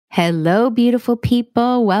Hello, beautiful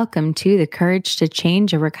people. Welcome to the Courage to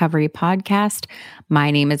Change a Recovery podcast.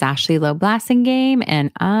 My name is Ashley Lowe Blassingame,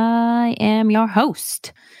 and I am your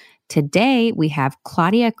host. Today, we have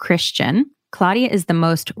Claudia Christian. Claudia is the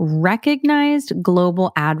most recognized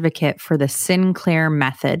global advocate for the Sinclair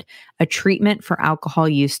method, a treatment for alcohol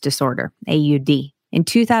use disorder, AUD. In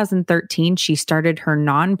 2013, she started her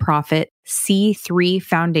nonprofit C3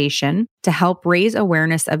 Foundation to help raise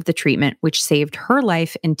awareness of the treatment, which saved her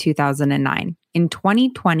life in 2009. In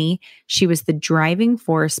 2020, she was the driving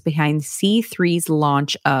force behind C3's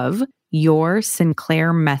launch of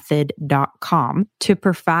YourSinclairMethod.com to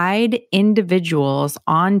provide individuals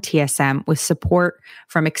on TSM with support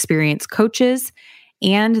from experienced coaches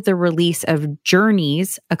and the release of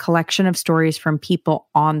Journeys, a collection of stories from people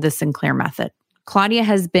on the Sinclair method. Claudia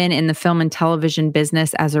has been in the film and television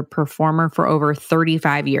business as a performer for over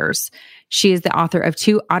 35 years. She is the author of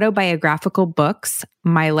 2 autobiographical books,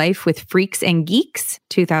 My Life with Freaks and Geeks,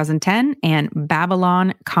 2010, and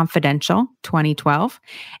Babylon Confidential, 2012,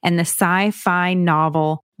 and the sci-fi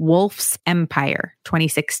novel Wolf's Empire,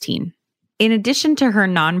 2016. In addition to her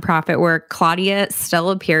nonprofit work, Claudia still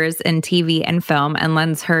appears in TV and film and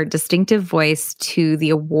lends her distinctive voice to the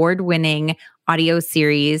award-winning audio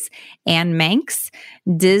series Anne Manx,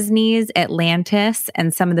 Disney's Atlantis,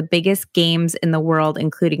 and some of the biggest games in the world,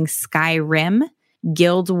 including Skyrim,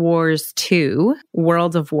 Guild Wars 2,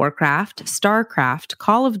 World of Warcraft, StarCraft,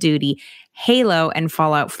 Call of Duty, Halo, and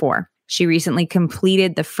Fallout 4. She recently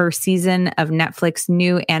completed the first season of Netflix's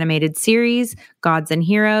new animated series, Gods and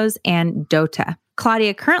Heroes, and Dota.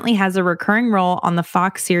 Claudia currently has a recurring role on the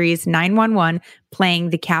Fox series 911,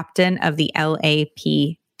 playing the captain of the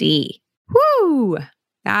LAPD. Woo!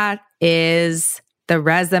 That is the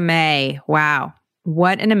resume. Wow.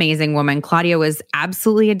 What an amazing woman. Claudia was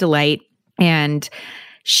absolutely a delight, and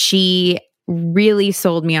she really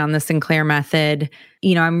sold me on the Sinclair method.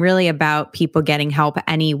 You know, I'm really about people getting help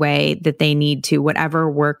any way that they need to, whatever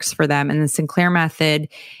works for them. And the Sinclair method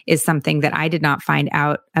is something that I did not find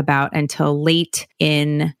out about until late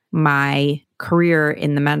in my career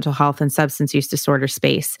in the mental health and substance use disorder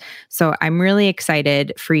space. So I'm really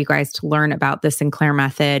excited for you guys to learn about the Sinclair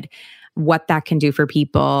method, what that can do for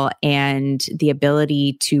people, and the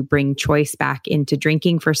ability to bring choice back into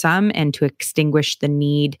drinking for some and to extinguish the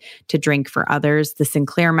need to drink for others. The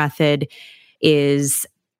Sinclair method is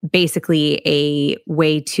basically a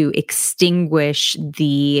way to extinguish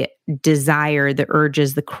the desire, the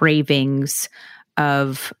urges, the cravings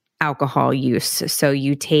of alcohol use. So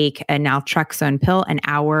you take a naltrexone pill an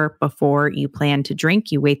hour before you plan to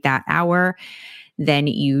drink. You wait that hour, then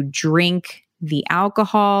you drink the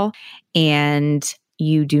alcohol, and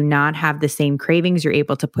you do not have the same cravings. You're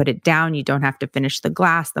able to put it down. You don't have to finish the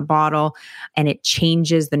glass, the bottle, and it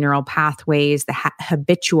changes the neural pathways, the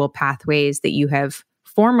habitual pathways that you have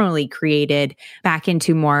formerly created back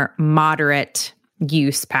into more moderate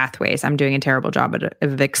use pathways. I'm doing a terrible job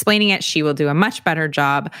of explaining it. She will do a much better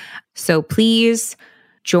job. So please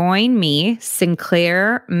join me,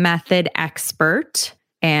 Sinclair method expert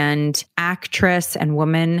and actress and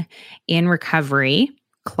woman in recovery,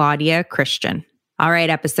 Claudia Christian. All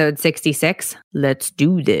right, episode 66. Let's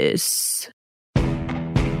do this.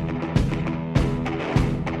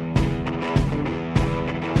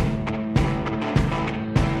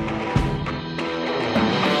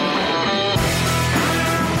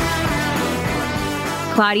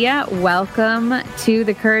 Claudia, welcome to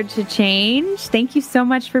the Courage to Change. Thank you so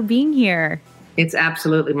much for being here. It's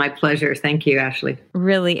absolutely my pleasure. Thank you, Ashley.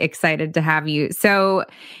 Really excited to have you. So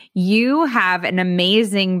you have an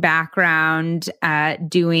amazing background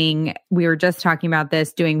we were just talking about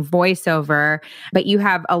this, doing voiceover, but you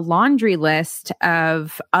have a laundry list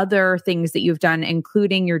of other things that you've done,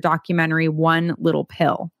 including your documentary, One Little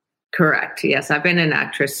Pill. Correct. Yes. I've been an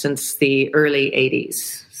actress since the early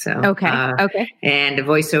 80s. So, okay. And a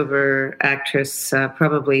voiceover actress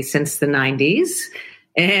probably since the 90s.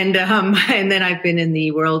 And then I've been in the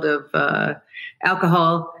world of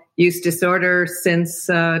alcohol use disorder since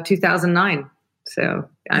 2009. So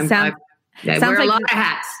I wear a lot of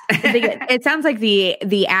hats. It sounds like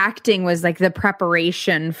the acting was like the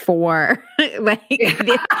preparation for like.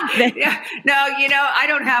 Yeah. No,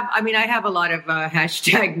 I have a lot of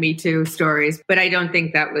hashtag Me Too stories, but I don't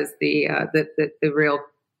think that was the real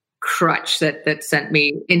crutch that sent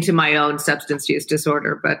me into my own substance use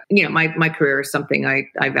disorder. But, my career is something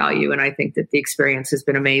I value. And I think that the experience has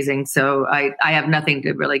been amazing. So I have nothing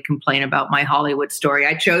to really complain about my Hollywood story.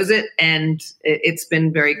 I chose it and it's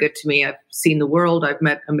been very good to me. I've seen the world. I've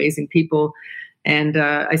met amazing people. And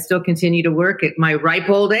I still continue to work at my ripe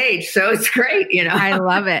old age. So it's great, I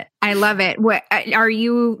love it. I love it. What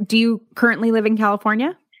do you currently live in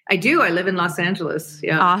California? I do. I live in Los Angeles.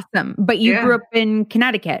 Yeah. Awesome. But you grew up in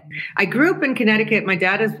Connecticut. I grew up in Connecticut. My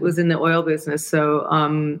dad was in the oil business. So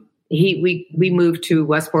we moved to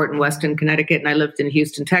Westport and Weston, Connecticut, and I lived in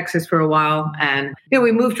Houston, Texas for a while. And,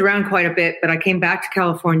 we moved around quite a bit, but I came back to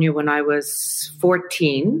California when I was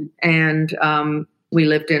 14, and we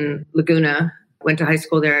lived in Laguna, went to high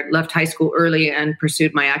school there, left high school early and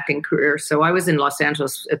pursued my acting career. So I was in Los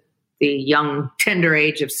Angeles at the young, tender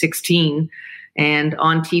age of 16 and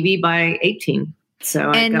on TV by 18. So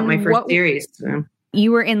I got my first series. So.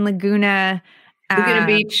 You were in Laguna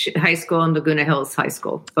Beach High School and Laguna Hills High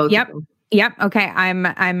School. Both of them. Yep. Okay.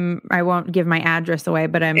 I won't give my address away,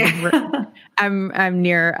 but I'm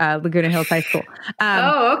near Laguna Hills High School.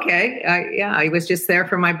 Okay. I was just there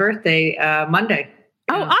for my birthday Monday.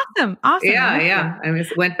 Oh, awesome. Awesome. Yeah. I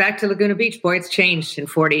went back to Laguna Beach. Boy, it's changed in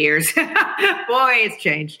 40 years. Boy, it's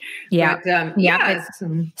changed. Yeah. But,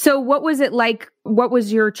 so what was it like? What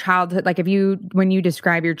was your childhood like? When you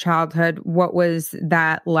describe your childhood, what was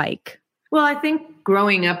that like? Well, I think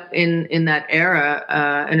growing up in that era,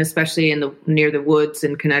 and especially near the woods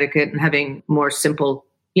in Connecticut, and having more simple,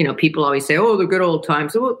 people always say, "Oh, the good old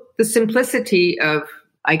times." Well, the simplicity of,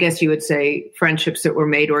 I guess you would say, friendships that were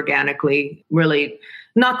made organically, really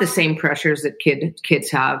not the same pressures that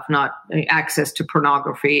kids have, not access to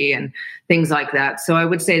pornography and things like that. So I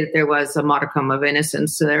would say that there was a modicum of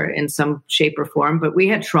innocence there in some shape or form, but we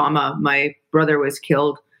had trauma. My brother was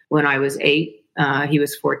killed when I was 8. He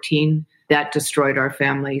was 14. That destroyed our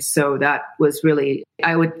family. So that was really,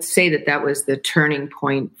 I would say that was the turning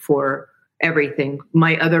point for everything.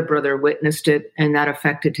 My other brother witnessed it, and that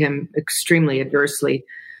affected him extremely adversely.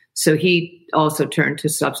 So he also turned to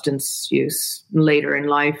substance use later in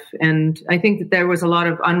life. And I think that there was a lot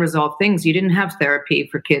of unresolved things. You didn't have therapy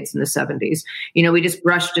for kids in the 70s. We just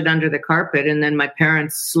brushed it under the carpet. And then my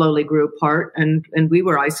parents slowly grew apart, and we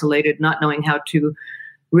were isolated, not knowing how to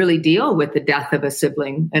really deal with the death of a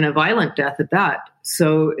sibling, and a violent death at that.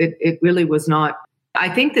 So it really was not, I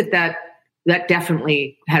think that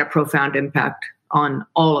definitely had a profound impact on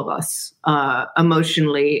all of us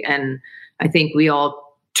emotionally. And I think we all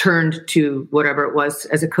turned to whatever it was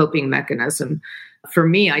as a coping mechanism. For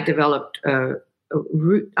me, I developed,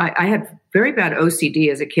 I had very bad OCD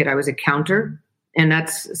as a kid. I was a counter. And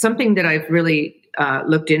that's something that I've really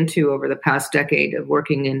looked into over the past decade of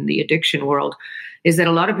working in the addiction world, is that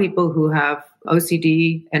a lot of people who have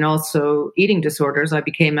OCD and also eating disorders, I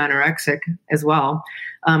became anorexic as well,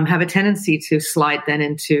 have a tendency to slide then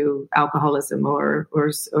into alcoholism or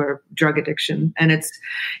drug addiction. And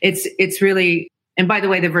it's really, and by the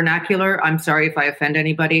way, the vernacular, I'm sorry if I offend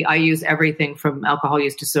anybody, I use everything from alcohol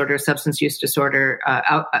use disorder, substance use disorder,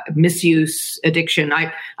 misuse, addiction.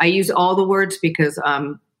 I use all the words because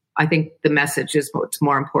I think the message is what's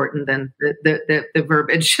more important than the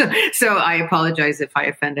verbiage. So I apologize if I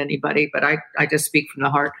offend anybody, but I just speak from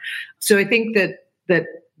the heart. So I think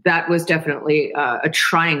that was definitely a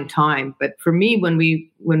trying time. But for me, when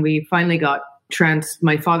we finally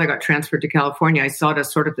my father got transferred to California, I saw it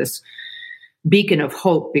as sort of this beacon of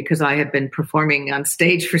hope, because I had been performing on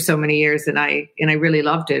stage for so many years, and I really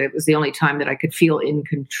loved it. It was the only time that I could feel in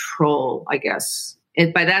control, I guess.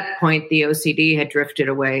 And by that point, the OCD had drifted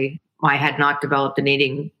away. I had not developed an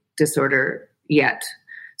eating disorder yet.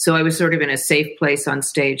 So I was sort of in a safe place on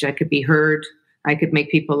stage. I could be heard. I could make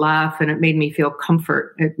people laugh, and it made me feel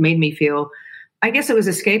comfort. It made me feel, I guess it was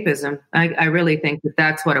escapism. I really think that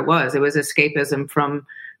that's what it was. It was escapism from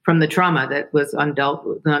the trauma that was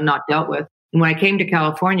not dealt with. And when I came to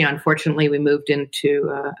California, unfortunately, we moved into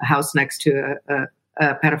a house next to a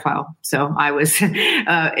pedophile. So I was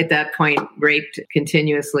at that point raped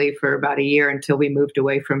continuously for about a year until we moved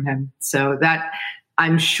away from him. So that,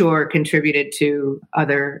 I'm sure, contributed to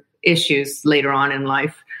other issues later on in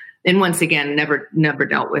life. And once again, never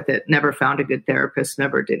dealt with it, never found a good therapist,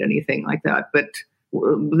 never did anything like that. But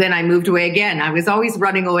then I moved away again. I was always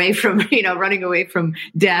running away from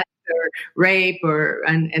death or rape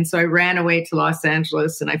and so I ran away to Los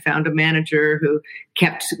Angeles, and I found a manager who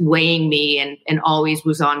kept weighing me and always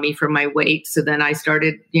was on me for my weight. So then I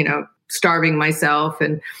started, starving myself,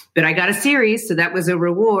 but I got a series. So that was a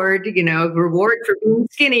reward for being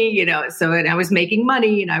skinny, so, and I was making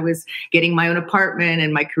money, and I was getting my own apartment,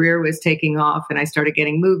 and my career was taking off, and I started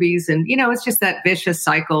getting movies, and, it's just that vicious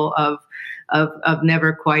cycle of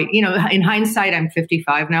never quite, in hindsight, I'm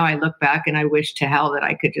 55 now. I look back and I wish to hell that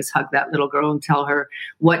I could just hug that little girl and tell her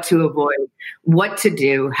what to avoid, what to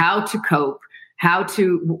do, how to cope,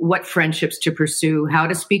 what friendships to pursue, how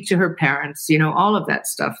to speak to her parents, all of that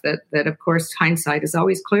stuff that of course hindsight is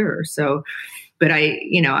always clearer. So, but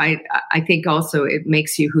I think also it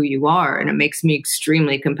makes you who you are, and it makes me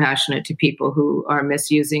extremely compassionate to people who are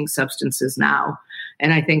misusing substances now.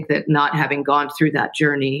 And I think that not having gone through that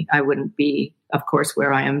journey, I wouldn't be, of course,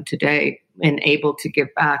 where I am today and able to give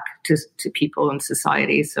back to people and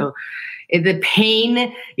society. So the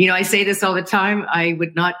pain, I say this all the time, I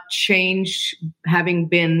would not change having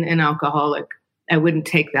been an alcoholic. I wouldn't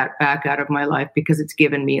take that back out of my life, because it's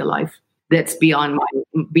given me a life that's beyond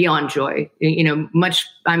joy.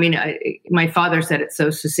 My father said it so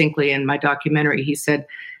succinctly in my documentary. He said,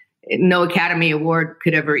 no Academy Award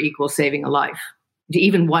could ever equal saving a life,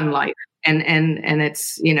 even one life. And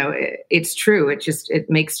it's, it's true. It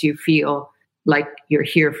makes you feel like you're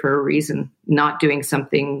here for a reason, not doing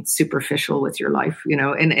something superficial with your life,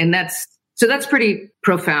 and that's pretty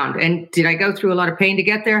profound. And did I go through a lot of pain to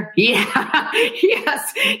get there? Yeah.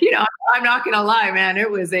 Yes. I'm not going to lie, man.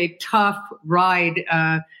 It was a tough ride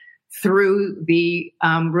through the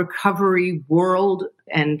recovery world,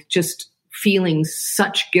 and just feeling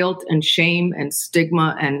such guilt and shame and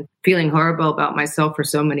stigma and feeling horrible about myself for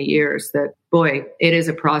so many years that, boy, it is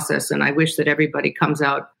a process. And I wish that everybody comes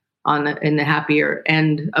out in the happier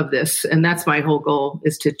end of this. And that's my whole goal,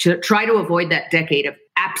 is to try to avoid that decade of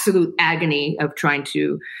absolute agony of trying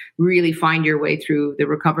to really find your way through the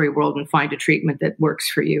recovery world and find a treatment that works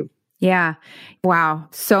for you. Yeah. Wow.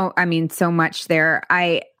 So much there.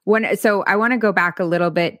 I want to go back a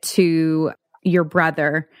little bit to your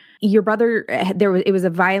brother. Your brother, it was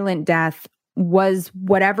a violent death. Was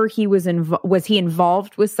whatever he was he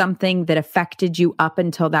involved with something that affected you up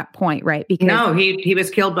until that point, right? Because no, he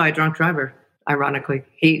was killed by a drunk driver. Ironically,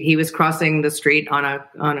 he was crossing the street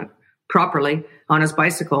properly on his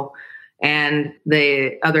bicycle, and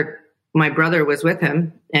my brother was with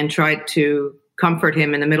him and tried to comfort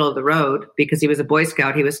him in the middle of the road, because he was a Boy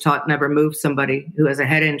Scout. He was taught never move somebody who has a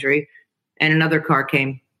head injury, and another car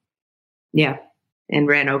came, and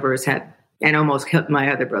ran over his head and almost hit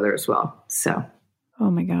my other brother as well. So, oh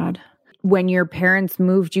my God. When your parents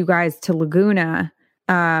moved you guys to Laguna,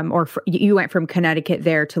 you went from Connecticut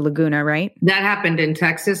there to Laguna, right? That happened in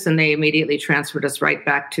Texas, and they immediately transferred us right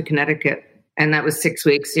back to Connecticut. And that was 6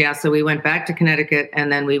 weeks. Yeah. So we went back to Connecticut,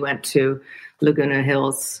 and then we went to Laguna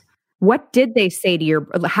Hills. What did they say to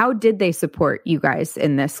how did they support you guys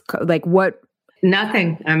in this? Like what?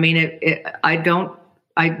 Nothing. I mean, I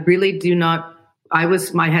really do not.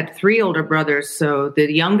 I had 3 older brothers. So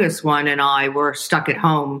the youngest one and I were stuck at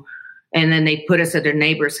home, and then they put us at a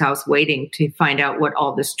neighbor's house waiting to find out what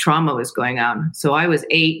all this trauma was going on. So I was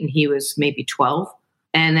 8 and he was maybe 12.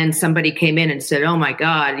 And then somebody came in and said, oh my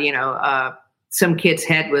God, some kid's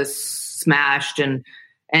head was smashed. And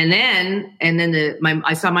then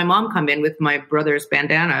I saw my mom come in with my brother's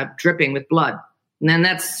bandana dripping with blood. And then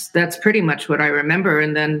that's pretty much what I remember.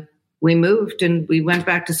 And then we moved and we went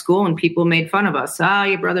back to school, and people made fun of us.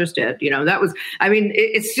 Your brother's dead.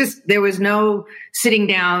 It's just, there was no sitting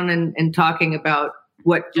down and talking about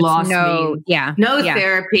what loss means. Yeah. No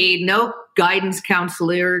therapy, no guidance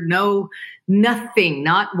counselor, nothing,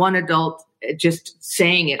 not one adult just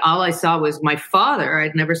saying it. All I saw was my father.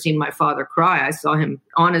 I'd never seen my father cry. I saw him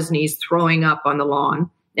on his knees throwing up on the lawn,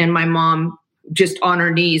 and my mom just on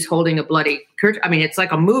her knees holding a bloody curtain. I mean, it's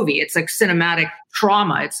like a movie. It's like cinematic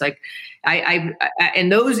trauma. It's like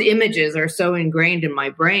and those images are so ingrained in my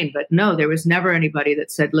brain. But no, there was never anybody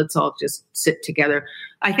that said, let's all just sit together.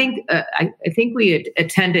 I think we had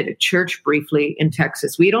attended a church briefly in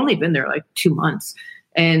Texas. We had only been there like 2 months.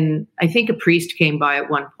 And I think a priest came by at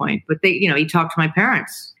one point, but he talked to my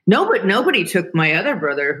parents. Nobody took my other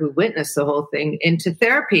brother, who witnessed the whole thing, into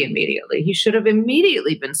therapy immediately. He should have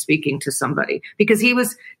immediately been speaking to somebody, because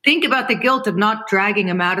think about the guilt of not dragging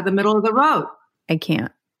him out of the middle of the road. I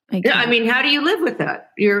can't. I mean, how do you live with that?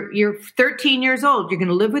 You're 13 years old. You're going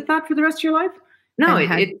to live with that for the rest of your life? No,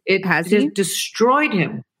 it has just destroyed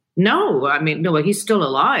him. No, he's still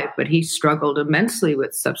alive, but he struggled immensely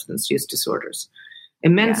with substance use disorders.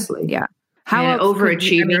 Immensely. Yeah. How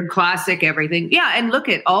overachiever, classic everything. Yeah. And look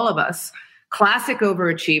at all of us, classic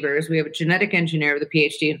overachievers. We have a genetic engineer with a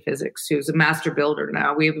PhD in physics who's a master builder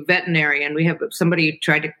now. We have a veterinarian. We have somebody who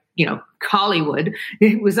tried to, Hollywood.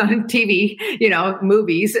 It was on TV,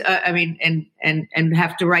 movies. And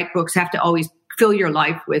have to write books, have to always fill your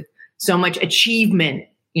life with so much achievement,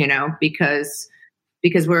 because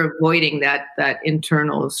we're avoiding that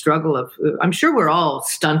internal struggle of, I'm sure we're all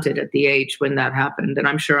stunted at the age when that happened. And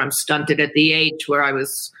I'm sure I'm stunted at the age where I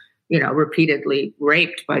was, repeatedly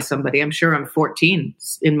raped by somebody. I'm sure I'm 14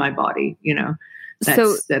 in my body,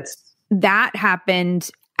 that's that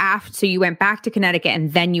happened after, so you went back to Connecticut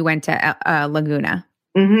and then you went to Laguna.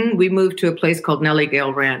 Mm-hmm. We moved to a place called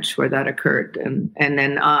Nellygale Ranch where that occurred. And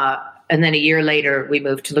then a year later, we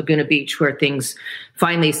moved to Laguna Beach where things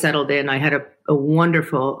finally settled in. I had a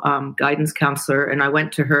wonderful guidance counselor, and I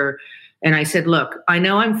went to her and I said, look, I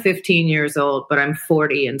know I'm 15 years old, but I'm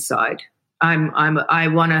 40 inside. I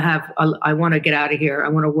want to get out of here. I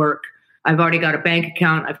want to work. I've already got a bank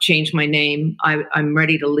account. I've changed my name. I'm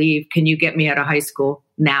ready to leave. Can you get me out of high school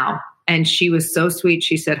now? And she was so sweet.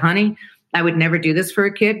 She said, honey, I would never do this for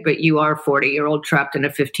a kid, but you are a 40-year-old trapped in a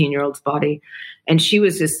 15-year-old's body. And she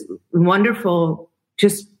was this wonderful,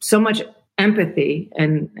 just so much empathy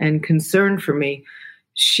and concern for me.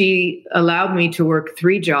 She allowed me to work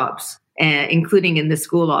 3 jobs, including in the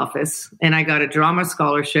school office. And I got a drama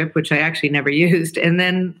scholarship, which I actually never used. And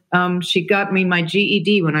then she got me my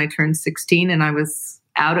GED when I turned 16, and I was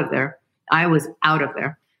out of there.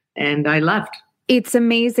 And I left. It's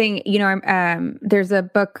amazing. You know, there's a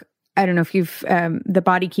book, I don't know if you've, The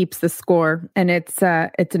Body Keeps the Score, and it's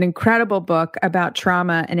an incredible book about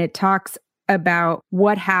trauma, and it talks about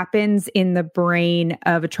what happens in the brain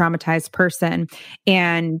of a traumatized person.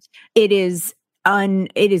 And it is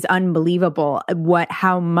unbelievable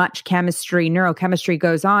how much neurochemistry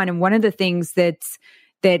goes on. And one of the things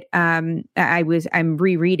I'm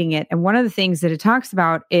rereading it, and one of the things that it talks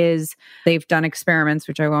about is they've done experiments,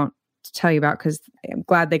 which I won't tell you about because I'm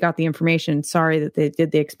glad they got the information. Sorry that they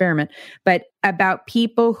did the experiment, but about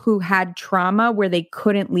people who had trauma where they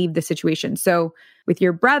couldn't leave the situation. So with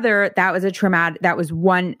your brother, that was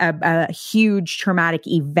a huge traumatic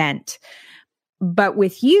event. But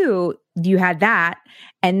with you had that.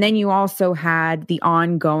 And then you also had the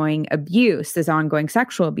ongoing abuse, this ongoing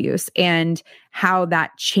sexual abuse, and how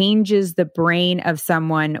that changes the brain of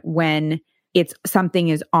someone when something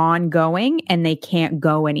is ongoing and they can't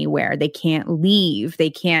go anywhere. They can't leave. They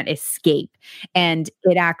can't escape. And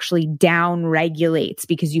it actually down regulates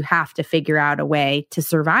because you have to figure out a way to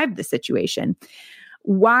survive the situation.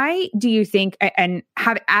 Why do you think, and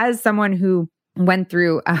as someone who went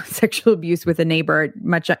through sexual abuse with a neighbor at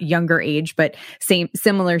much younger age, but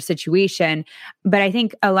similar situation. But I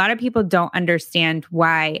think a lot of people don't understand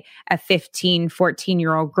why a 15,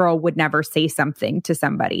 14-year-old girl would never say something to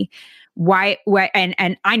somebody. Why,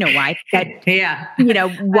 and I know why, but yeah, you know,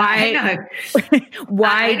 why,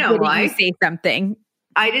 why didn't you say something?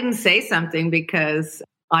 I didn't say something because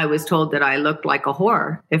I was told that I looked like a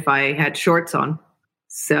whore if I had shorts on.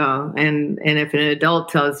 So, and if an adult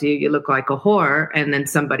tells you look like a whore and then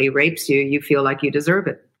somebody rapes you, you feel like you deserve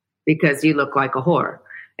it because you look like a whore.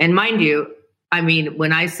 And mind you, I mean,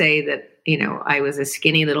 when I say that, you know, I was a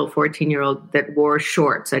skinny little 14-year-old that wore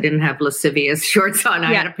shorts. I didn't have lascivious shorts on.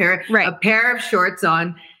 I had a pair of shorts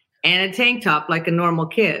on and a tank top like a normal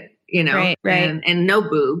kid, you know, right. And no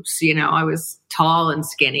boobs, you know, I was tall and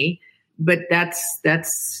skinny, but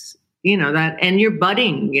that's, you know, that, and you're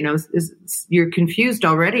budding, you know, you're confused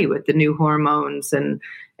already with the new hormones and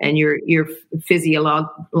you're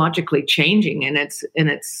physiologically changing, and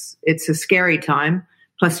it's a scary time.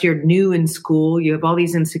 Plus you're new in school, you have all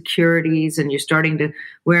these insecurities and you're starting to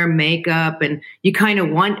wear makeup and you kind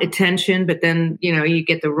of want attention, but then, you know, you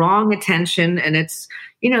get the wrong attention, and it's,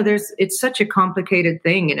 you know, it's such a complicated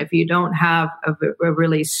thing. And if you don't have a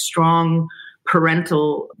really strong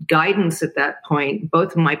parental guidance at that point,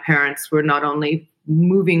 both of my parents were not only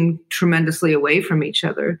moving tremendously away from each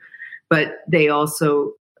other, but they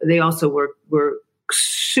also were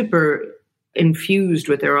super infused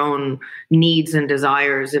with their own needs and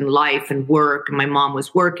desires in life and work. And my mom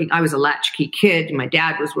was working. I was a latchkey kid. My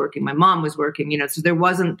dad was working. My mom was working, you know, so there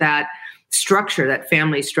wasn't that structure, that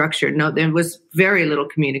family structure. No, there was very little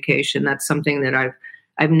communication. That's something that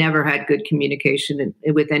I've never had good communication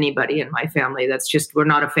with anybody in my family. That's just, we're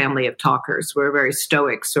not a family of talkers. We're very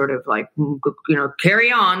stoic, sort of like, you know,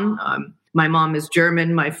 carry on. My mom is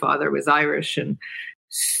German. My father was Irish. And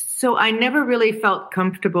so I never really felt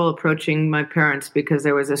comfortable approaching my parents because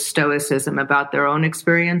there was a stoicism about their own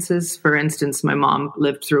experiences. For instance, my mom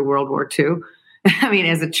lived through World War II, I mean,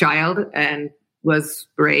 as a child, and was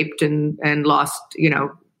raped and lost, you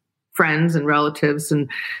know, friends and relatives. And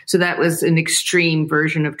so that was an extreme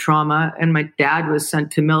version of trauma. And my dad was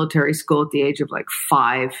sent to military school at the age of like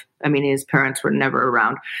 5. I mean, his parents were never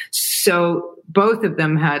around. So both of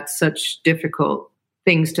them had such difficult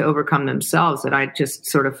things to overcome themselves that I just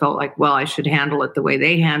sort of felt like, well, I should handle it the way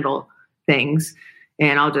they handle things.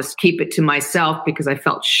 And I'll just keep it to myself because I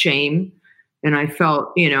felt shame. And I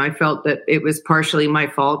felt that it was partially my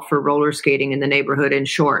fault for roller skating in the neighborhood in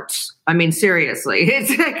shorts. I mean, seriously,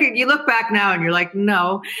 it's like, you look back now and you're like,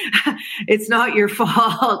 no, it's not your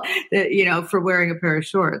fault that, for wearing a pair of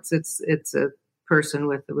shorts. It's a person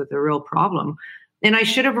with a real problem. And I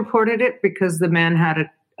should have reported it because the man had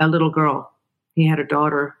a little girl. He had a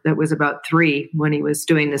daughter that was about 3 when he was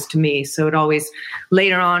doing this to me. So it always,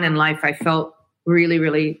 later on in life, I felt really,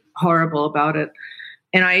 really horrible about it.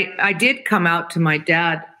 And I did come out to my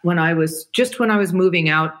dad when I was moving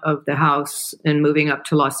out of the house and moving up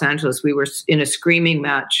to Los Angeles. We were in a screaming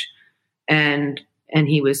match, and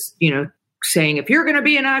he was, saying, if you're going to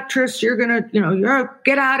be an actress, you're going to, you're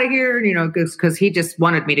get out of here, because he just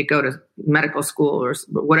wanted me to go to medical school or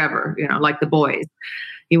whatever, like the boys.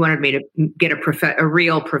 He wanted me to get a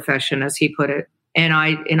real profession, as he put it. And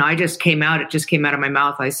I just came out. It just came out of my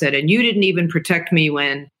mouth. I said, and you didn't even protect me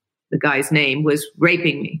when the guy's name was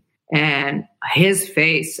raping me. And his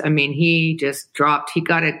face, I mean, he just dropped. He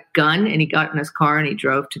got a gun and he got in his car and he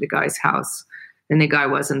drove to the guy's house. And the guy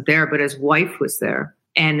wasn't there, but his wife was there.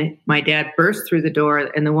 And my dad burst through the door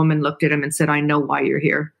and the woman looked at him and said, I know why you're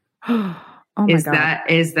here. Oh my God.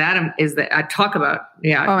 Is that I talk about,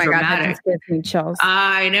 oh my dramatic. God, that just gives me chills.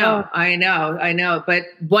 I know. But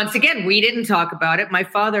once again, we didn't talk about it. My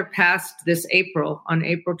father passed on April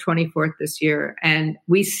 24th this year, and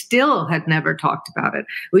we still had never talked about it.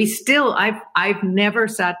 I've never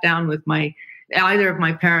sat down with either of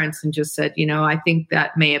my parents and just said, I think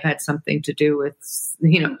that may have had something to do with,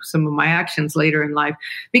 some of my actions later in life,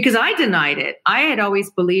 because I denied it. I had always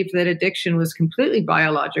believed that addiction was completely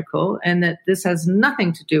biological and that this has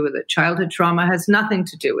nothing to do with it. Childhood trauma has nothing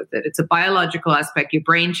to do with it. It's a biological aspect. Your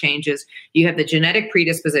brain changes. You have the genetic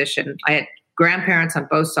predisposition. I had grandparents on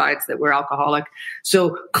both sides that were alcoholic.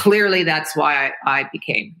 So clearly that's why I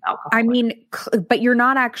became alcoholic. I mean, but you're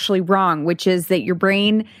not actually wrong, which is that your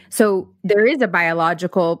brain, so there is a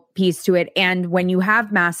biological piece to it. And when you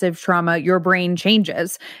have massive trauma, your brain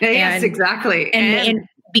changes. Yes, exactly. And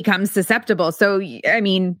becomes susceptible. So, I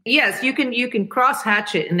mean, yes, you can cross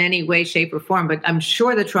hatch it in any way, shape, or form, but I'm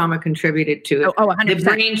sure the trauma contributed to it. 100%. The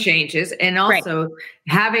brain changes, and also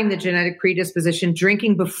having the genetic predisposition,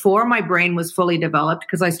 drinking before my brain was fully developed,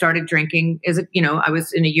 because I started drinking I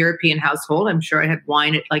was in a European household. I'm sure I had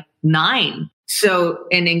wine at like 9. So,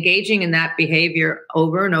 and engaging in that behavior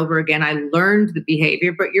over and over again, I learned the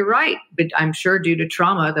behavior, but you're right. But I'm sure due to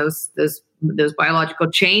trauma, those biological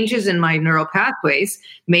changes in my neural pathways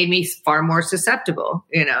made me far more susceptible,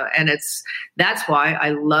 and that's why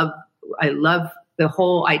I love the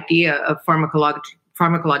whole idea of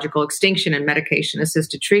pharmacological extinction and medication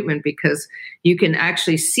assisted treatment, because you can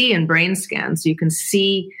actually see in brain scans, you can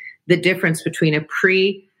see the difference between a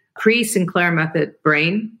pre-Sinclair method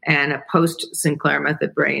brain and a post-Sinclair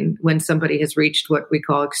method brain when somebody has reached what we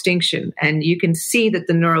call extinction. And you can see that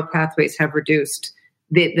the neural pathways have reduced.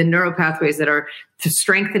 The neural pathways that are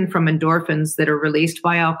strengthened from endorphins that are released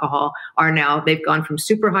by alcohol they've gone from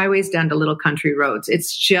superhighways down to little country roads.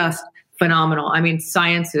 It's just phenomenal. I mean,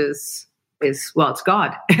 science is it's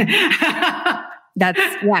God.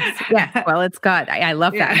 Yes. Well, it's God. I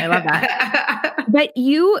love that. I love that. But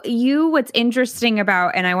what's interesting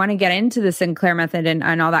about, and I want to get into the Sinclair method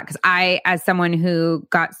and all that, because I, as someone who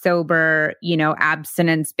got sober,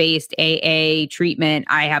 abstinence-based AA treatment,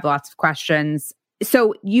 I have lots of questions.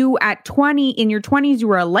 So you in your 20s, you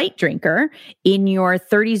were a light drinker. In your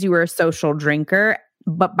 30s, you were a social drinker.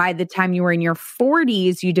 But by the time you were in your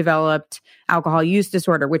 40s, you developed alcohol use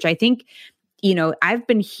disorder, which I think, I've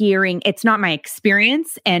been hearing, it's not my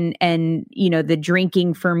experience. And the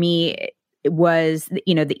drinking for me was,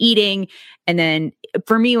 the eating. And then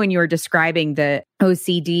for me, when you wwere describing the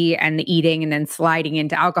OCD and the eating and then sliding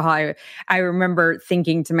into alcohol, I remember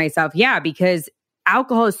thinking to myself, yeah, because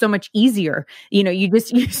alcohol is so much easier. You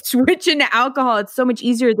switch into alcohol. It's so much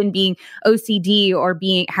easier than being OCD or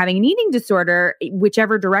having an eating disorder.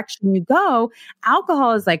 Whichever direction you go,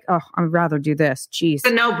 alcohol is like, oh, I'd rather do this. Jeez. It's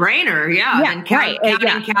a no-brainer. Yeah.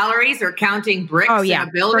 Counting calories or counting bricks in a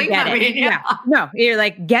building. No, you're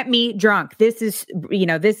like, get me drunk. This is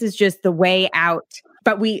just the way out.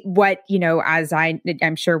 But as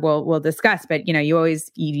I'm sure we'll discuss, but you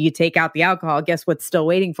always, you take out the alcohol, guess what's still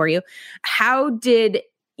waiting for you? How did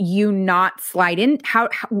you not slide in? How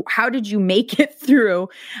did you make it through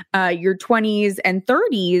your 20s and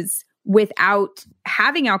 30s without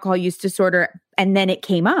having alcohol use disorder? And then it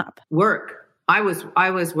came up. Work. I was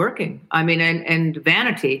working. I mean, and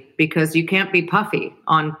vanity, because you can't be puffy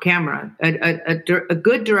on camera. A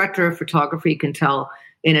good director of photography can tell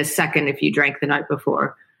in a second if you drank the night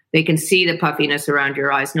before. They can see the puffiness around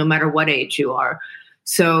your eyes, no matter what age you are.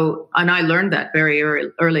 So, and I learned that very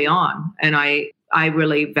early on. And I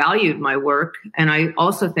really valued my work. And I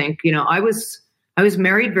also think, I was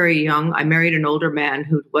married very young. I married an older man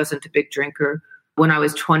who wasn't a big drinker. When I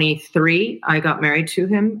was 23, I got married to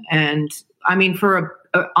him. And I mean,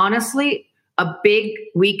 honestly, a big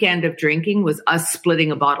weekend of drinking was us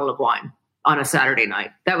splitting a bottle of wine on a Saturday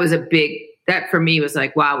night. That for me was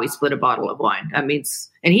like, wow, we split a bottle of wine. I mean,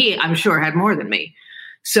 and he, I'm sure, had more than me.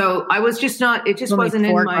 So I was just not, it just wasn't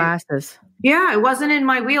in my glasses. Yeah, it wasn't in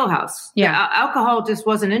my wheelhouse. Yeah. Alcohol just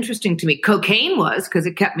wasn't interesting to me. Cocaine was, because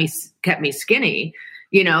it kept me skinny,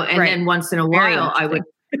 and then once in a while I would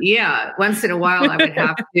have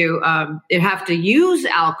to use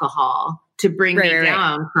alcohol to bring me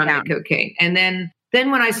down from the cocaine. And then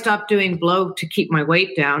when I stopped doing blow to keep my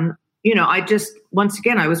weight down, I just, once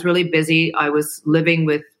again, I was really busy. I was living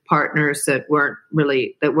with partners that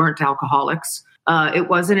weren't alcoholics. It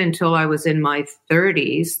wasn't until I was in my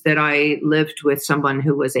 30s that I lived with someone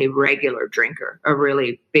who was a regular drinker, a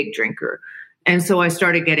really big drinker. And so I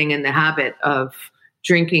started getting in the habit of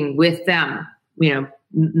drinking with them,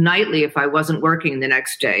 nightly if I wasn't working the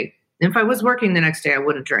next day. And if I was working the next day, I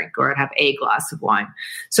wouldn't drink, or I'd have a glass of wine.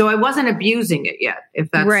 So I wasn't abusing it yet. If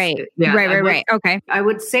that's right. Okay. I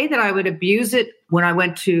would say that I would abuse it when I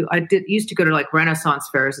used to go to like Renaissance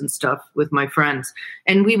fairs and stuff with my friends,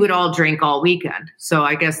 and we would all drink all weekend. So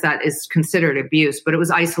I guess that is considered abuse, but it was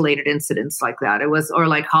isolated incidents like that. Or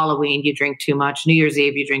like Halloween, you drink too much. New Year's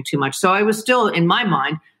Eve, you drink too much. So I was still, in my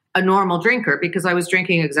mind, a normal drinker because I was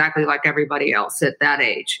drinking exactly like everybody else at that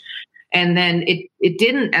age. And then it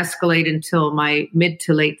didn't escalate until my mid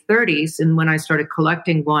to late 30s. And when I started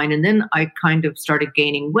collecting wine, and then I kind of started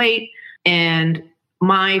gaining weight, and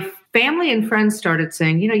my family and friends started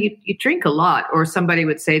saying, you drink a lot. Or somebody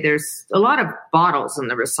would say, there's a lot of bottles in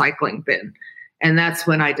the recycling bin. And that's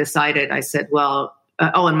when I decided, I said, well,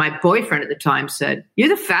 and my boyfriend at the time said, you're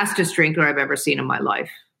the fastest drinker I've ever seen in my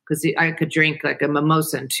life. Because I could drink like a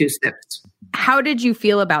mimosa in 2 sips. How did you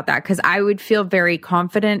feel about that? Because I would feel very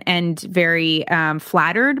confident and very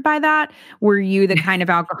flattered by that. Were you the kind of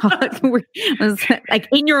alcoholic was like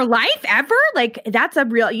in your life ever? Like that's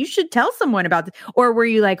you should tell someone about this. Or were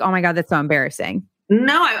you like, oh my God, that's so embarrassing?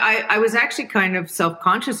 No, I was actually kind of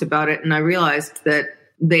self-conscious about it. And I realized that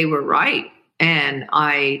they were right. And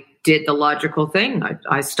I did the logical thing.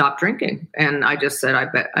 I stopped drinking, and I just said,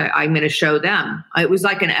 I'm going to show them. It was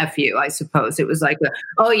like an FU, I suppose. It was like,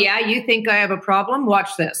 oh yeah, you think I have a problem?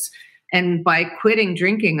 Watch this. And by quitting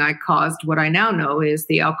drinking, I caused what I now know is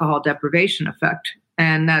the alcohol deprivation effect.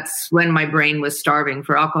 And that's when my brain was starving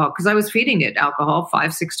for alcohol, because I was feeding it alcohol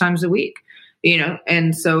 5-6 times a week,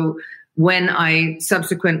 And so when I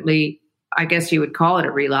subsequently, I guess you would call it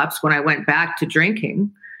a relapse, when I went back to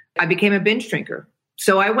drinking, I became a binge drinker.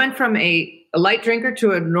 So I went from a light drinker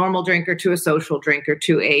to a normal drinker to a social drinker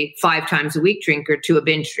to a 5 times a week drinker to a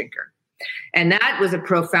binge drinker. And that was a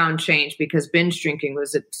profound change, because binge drinking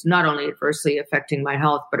it's not only adversely affecting my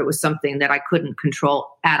health, but it was something that I couldn't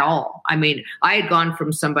control at all. I mean, I had gone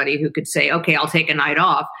from somebody who could say, okay, I'll take a night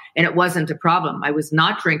off, and it wasn't a problem. I was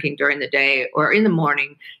not drinking during the day or in the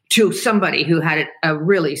morning, to somebody who had a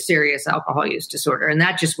really serious alcohol use disorder. And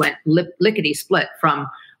that just went lickety split from,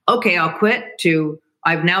 okay, I'll quit, to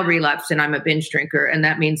I've now relapsed and I'm a binge drinker. And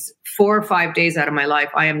that means 4 or 5 days out of my life,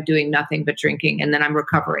 I am doing nothing but drinking. And then I'm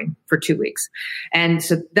recovering for 2 weeks. And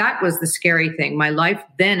so that was the scary thing. My life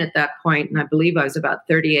then at that point, and I believe I was about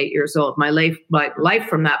 38 years old, my life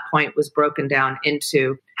from that point was broken down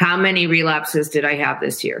into how many relapses did I have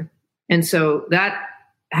this year? And so that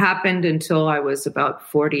happened until I was about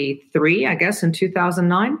 43, I guess, in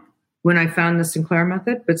 2009. When I found the Sinclair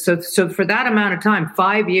method. But so for that amount of time,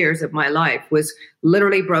 5 years of my life was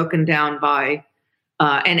literally broken down by,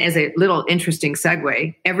 and as a little interesting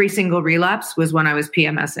segue, every single relapse was when I was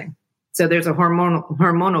PMSing. So there's a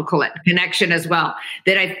hormonal connection as well,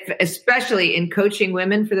 that especially in coaching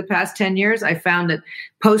women for the past 10 years, I found that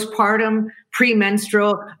postpartum,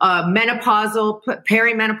 premenstrual, menopausal,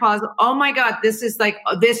 perimenopausal, oh my God, this is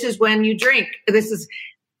when you drink.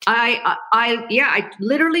 I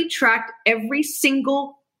literally tracked every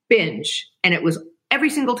single binge, and it was every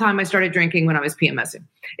single time I started drinking when I was PMSing.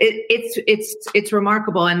 It's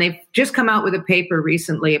remarkable. And they've just come out with a paper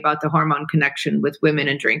recently about the hormone connection with women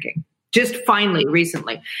and drinking, just finally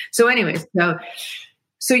recently. So anyways,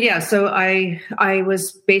 so I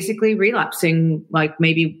was basically relapsing, like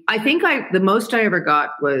maybe, I think the most I ever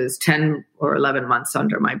got was 10 or 11 months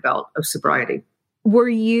under my belt of sobriety. Were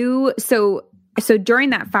you, so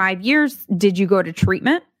during that 5 years, did you go to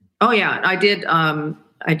treatment? Oh yeah, I did.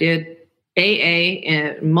 I did AA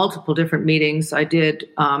in multiple different meetings. I did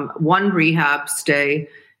one rehab stay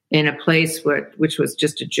in a place which was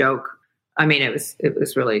just a joke. I mean, it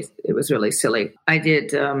was really silly. I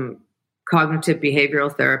did cognitive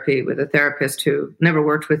behavioral therapy with a therapist who never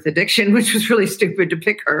worked with addiction, which was really stupid to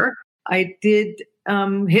pick her. I did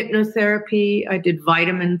hypnotherapy. I did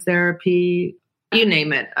vitamin therapy. You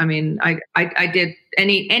name it. I mean, I did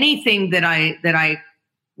anything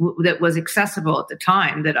that was accessible at the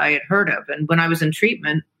time that I had heard of. And when I was in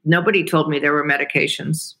treatment, nobody told me there were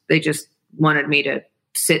medications. They just wanted me to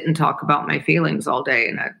sit and talk about my feelings all day.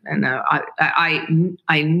 And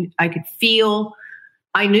I could feel.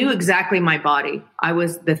 I knew exactly my body. I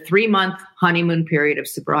was the 3-month honeymoon period of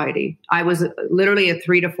sobriety. I was literally a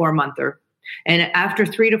 3 to 4 monther. And after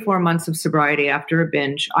 3 to 4 months of sobriety, after a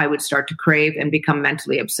binge, I would start to crave and become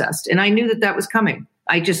mentally obsessed. And I knew that was coming.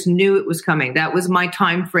 I just knew it was coming. That was my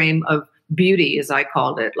time frame of beauty, as I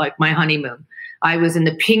called it, like my honeymoon. I was in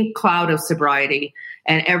the pink cloud of sobriety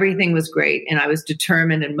and everything was great. And I was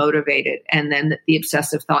determined and motivated. And then the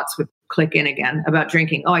obsessive thoughts would click in again about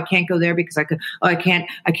drinking. Oh, I can't go there because I could. Oh, I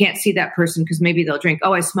can't see that person because maybe they'll drink.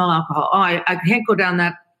 Oh, I smell alcohol. Oh, I can't go down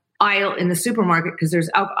that aisle in the supermarket because there's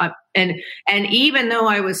alcohol. And even though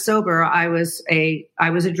I was sober, I was a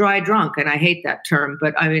dry drunk, and I hate that term,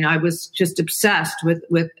 but I mean, I was just obsessed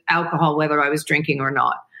with alcohol, whether I was drinking or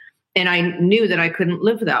not. And I knew that I couldn't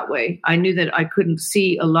live that way. I knew that I couldn't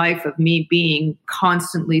see a life of me being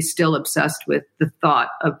constantly still obsessed with the thought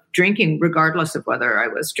of drinking, regardless of whether I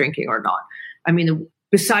was drinking or not. I mean,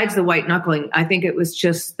 besides the white knuckling, I think it was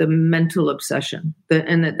just the mental obsession.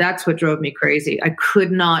 That's what drove me crazy. I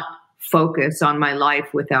could not focus on my life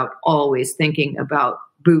without always thinking about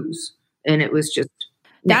booze. And it was just...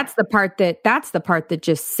 That's the part that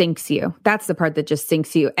just sinks you. That's the part that just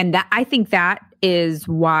sinks you. And that, I think that is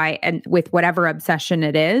why, and with whatever obsession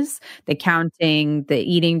it is, the counting, the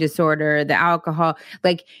eating disorder, the alcohol,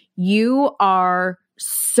 like you are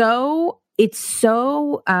it's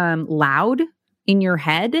so loud in your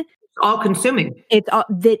head. All consuming. It's all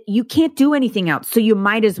that you can't do anything else. So you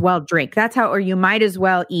might as well drink. That's how, or you might as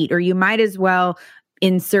well eat, or you might as well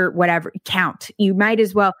insert whatever, count. You might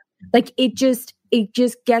as well, like it just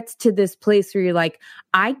gets to this place where you're like,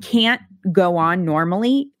 I can't go on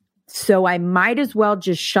normally, so I might as well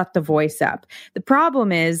just shut the voice up. The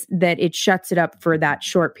problem is that it shuts it up for that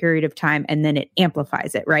short period of time and then it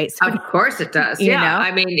amplifies it, right? So, of course it does. Yeah. Know?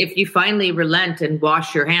 I mean, if you finally relent and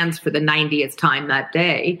wash your hands for the 90th time that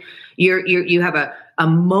day, you have a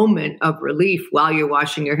moment of relief while you're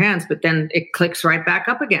washing your hands, but then it clicks right back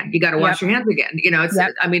up again. You got to wash your hands again. You know, it's,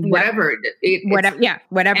 I mean, whatever.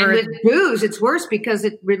 Whatever. And with booze, it's worse because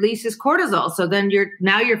it releases cortisol. So then you're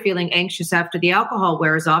feeling anxious after the alcohol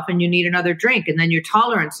wears off and you need another drink. And then your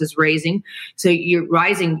tolerance is raising. So you're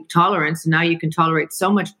rising tolerance. And now you can tolerate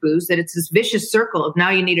so much booze that it's this vicious circle of now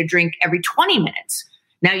you need a drink every 20 minutes.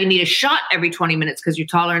 Now you need a shot every 20 minutes because your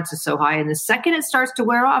tolerance is so high. And the second it starts to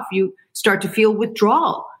wear off, you start to feel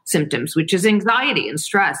withdrawal symptoms, which is anxiety and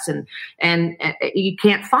stress, and you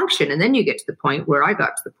can't function. And then you get to the point where I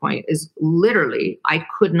got to the point is literally I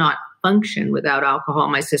could not function without alcohol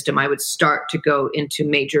in my system. I would start to go into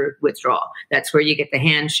major withdrawal. That's where you get the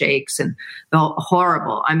handshakes and the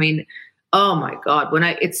horrible. I mean, oh my God,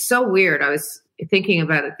 it's so weird. I was thinking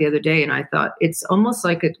about it the other day and I thought it's almost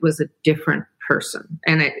like it was a different person.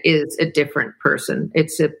 And it is a different person.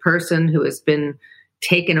 It's a person who has been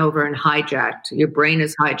taken over and hijacked. Your brain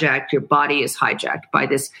is hijacked. Your body is hijacked by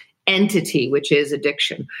this entity, which is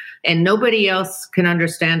addiction. And nobody else can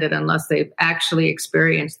understand it unless they've actually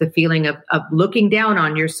experienced the feeling of looking down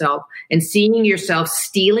on yourself and seeing yourself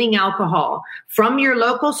stealing alcohol from your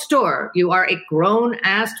local store. You are a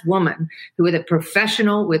grown-ass woman who is a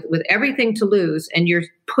professional with everything to lose, and you're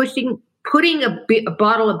putting a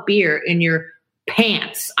bottle of beer in your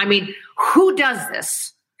pants. I mean, who does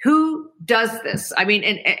this? Who does this? I mean,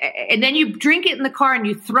 and then you drink it in the car and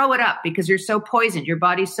you throw it up because you're so poisoned. Your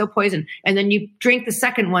body's so poisoned. And then you drink the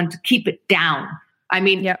second one to keep it down. I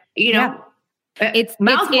mean, it's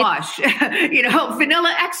mouthwash,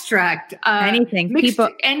 vanilla extract, anything.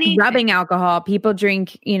 Anything. Rubbing alcohol. People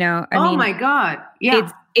drink, I mean, my God. Yeah.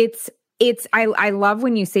 I love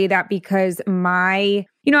when you say that because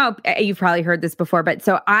you've probably heard this before, but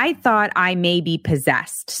so I thought I may be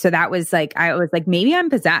possessed. So that was like, I was like, maybe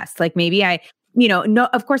I'm possessed. Like maybe no,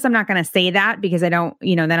 of course I'm not going to say that because I don't,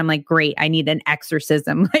 then I'm like, great, I need an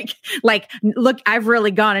exorcism. Like, look, I've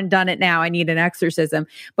really gone and done it now. I need an exorcism.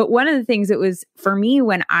 But one of the things it was for me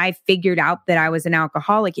when I figured out that I was an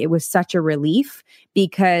alcoholic, it was such a relief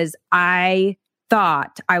because I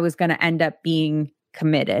thought I was going to end up being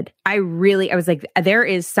committed. I was like, there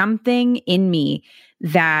is something in me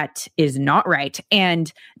that is not right.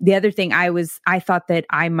 And the other thing I thought that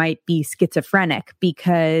I might be schizophrenic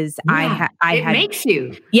because I had makes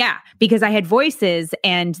you. Yeah, because I had voices,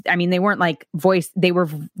 and I mean, they weren't like they were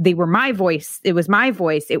my voice. It was my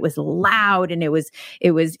voice. It was loud, and it was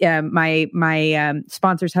my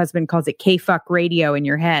sponsor's husband calls it K-fuck radio in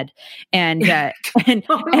your head. And and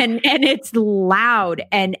it's loud.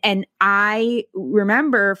 And I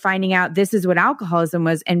remember finding out this is what alcoholism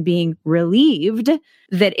was and being relieved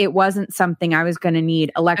that it wasn't something I was going to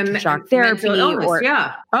need electroshock therapy or,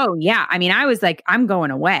 oh yeah. I mean, I was like, I'm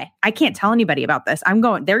going away. I can't tell anybody about this. They're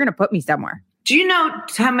going to put me somewhere. Do you know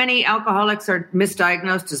how many alcoholics are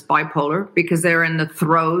misdiagnosed as bipolar because they're in the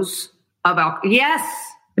throes of alcohol? Yes.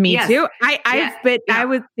 Me too.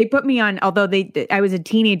 They put me on, although I was a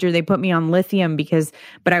teenager, they put me on lithium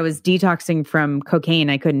but I was detoxing from cocaine.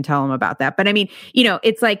 I couldn't tell them about that. But I mean,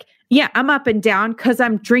 it's like, yeah, I'm up and down because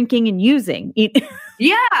I'm drinking and using.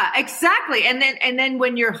 Yeah, exactly. And then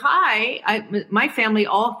when you're high, my family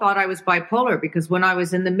all thought I was bipolar because when I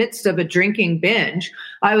was in the midst of a drinking binge,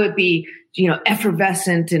 I would be,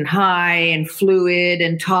 effervescent and high and fluid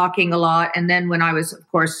and talking a lot. And then when I was, of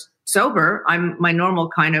course, sober, I'm my normal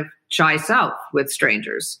kind of shy self with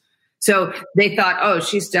strangers. So they thought, oh,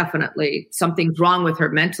 she's definitely, something's wrong with her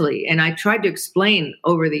mentally. And I tried to explain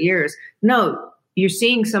over the years, no, you're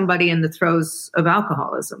seeing somebody in the throes of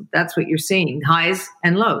alcoholism. That's what you're seeing. Highs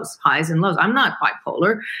and lows. I'm not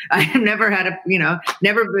bipolar. I've never had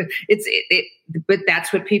but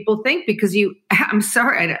that's what people think because I'm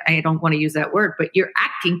sorry, I don't want to use that word, but you're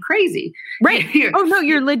acting crazy. Right.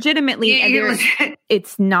 You're legitimately,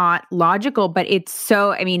 it's not logical, but it's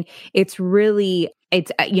so, I mean, it's really,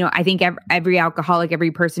 I think every alcoholic,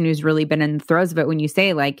 every person who's really been in the throes of it, when you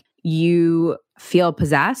say like, you feel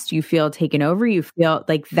possessed, you feel taken over, you feel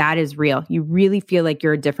like that is real. You really feel like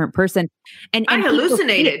you're a different person. And I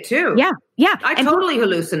hallucinated too. Yeah. Yeah. I totally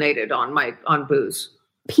hallucinated on booze.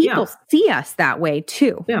 People see us that way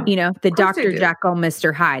too. Yeah. The Dr. Jekyll,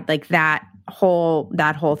 Mr. Hyde, like that whole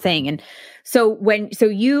thing. And so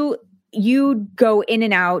you go in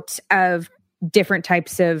and out of different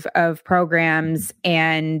types of programs,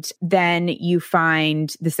 and then you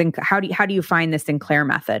find this. How do you find the Sinclair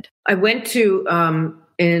method? I went to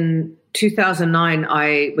in 2009.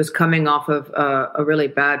 I was coming off of a really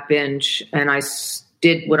bad binge, and I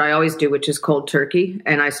did what I always do, which is cold turkey,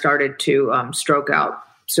 and I started to stroke out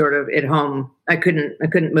sort of at home. I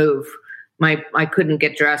couldn't move. I couldn't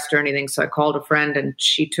get dressed or anything, so I called a friend, and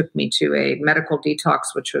she took me to a medical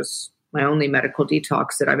detox, which was my only medical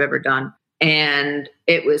detox that I've ever done. And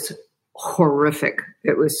it was horrific.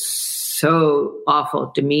 It was so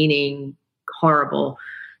awful, demeaning, horrible.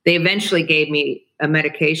 They eventually gave me a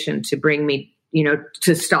medication to bring me,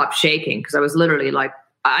 to stop shaking. Because I was literally like,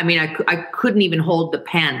 I couldn't even hold the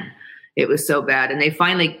pen. It was so bad. And they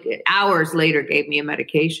finally, hours later, gave me a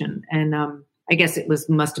medication. And I guess it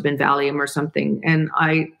must have been Valium or something. And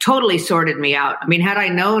I totally sorted me out. I mean, had I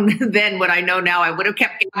known then what I know now, I would have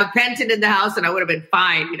kept gabapentin in the house and I would have been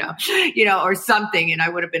fine, or something. And I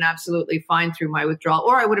would have been absolutely fine through my withdrawal,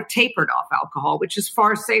 or I would have tapered off alcohol, which is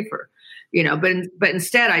far safer, but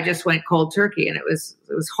instead I just went cold turkey, and it was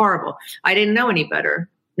horrible. I didn't know any better.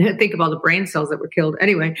 Think of all the brain cells that were killed.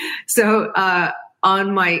 Anyway, so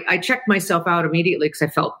I checked myself out immediately because I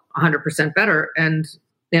felt 100% better. And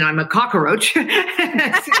I'm a cockroach.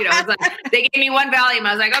 It's like, they gave me one Valium.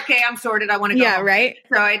 I was like, okay, I'm sorted. I want to go. Yeah, right.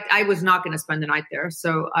 So I was not going to spend the night there.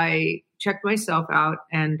 So I checked myself out,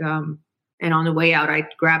 and on the way out, I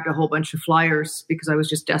grabbed a whole bunch of flyers because I was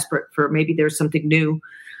just desperate for maybe there's something new.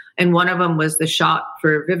 And one of them was the shot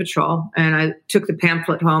for Vivitrol. And I took the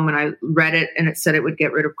pamphlet home and I read it, and it said it would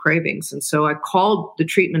get rid of cravings. And so I called the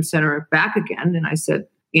treatment center back again, and I said,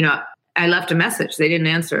 I left a message. They didn't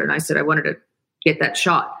answer. And I said, I wanted to get that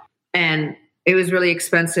shot. And it was really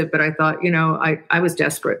expensive, but I thought, I was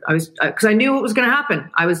desperate. I was, because I knew what was going to happen.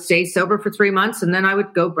 I would stay sober for 3 months, and then I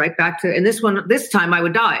would go right back to, and this time I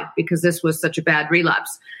would die because this was such a bad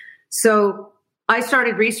relapse. So I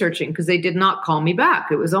started researching because they did not call me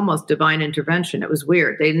back. It was almost divine intervention. It was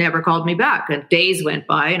weird. They never called me back, and days went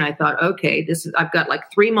by, and I thought, okay, I've got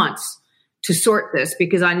like 3 months to sort this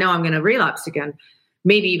because I know I'm going to relapse again,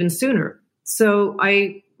 maybe even sooner. So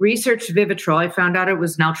I researched Vivitrol. I found out it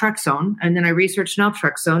was naltrexone, and then I researched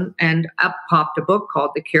naltrexone, and up popped a book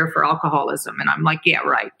called The Cure for Alcoholism. And I'm like, yeah,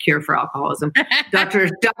 right. Cure for Alcoholism. Dr.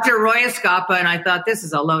 Roy Escapa. And I thought, this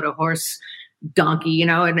is a load of horse donkey,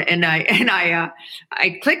 I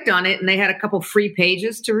clicked on it and they had a couple free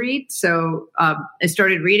pages to read. So I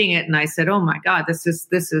started reading it and I said, oh my God,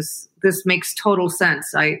 this makes total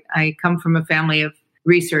sense. I come from a family of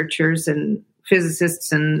researchers and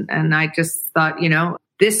physicists and I just thought,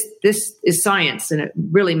 this is science and it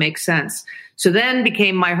really makes sense. So then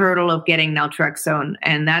became my hurdle of getting naltrexone.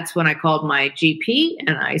 And that's when I called my GP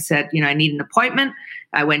and I said, I need an appointment.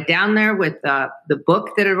 I went down there with the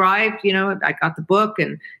book that arrived, I got the book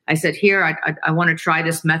and I said, here, I want to try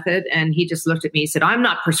this method. And he just looked at me, he said, I'm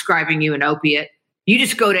not prescribing you an opiate. You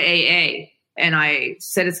just go to AA. And I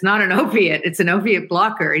said, it's not an opiate. It's an opiate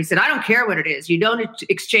blocker. He said, I don't care what it is. You don't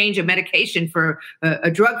exchange a medication for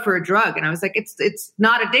a drug for a drug. And I was like, it's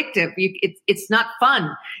not addictive. It's not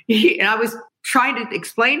fun. And I was trying to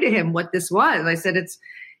explain to him what this was. I said,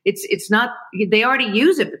 it's not, they already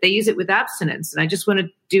use it, but they use it with abstinence. And I just want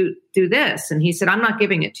to do this. And he said, I'm not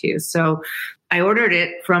giving it to you. So I ordered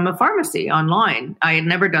it from a pharmacy online. I had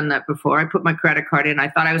never done that before. I put my credit card in. I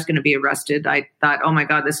thought I was going to be arrested. I thought, oh my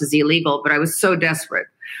God, this is illegal, but I was so desperate.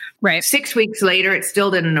 Right. 6 weeks later, it still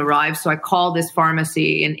didn't arrive. So I called this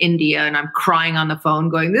pharmacy in India and I'm crying on the phone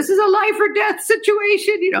going, this is a life or death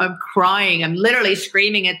situation. I'm crying. I'm literally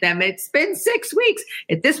screaming at them. It's been 6 weeks.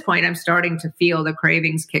 At this point, I'm starting to feel the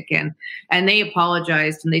cravings kick in. And they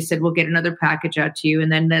apologized and they said, we'll get another package out to you. And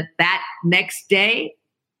then that next day,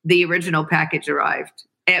 the original package arrived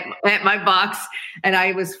at my box. And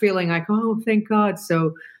I was feeling like, oh, thank God.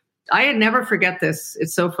 So I never forget this.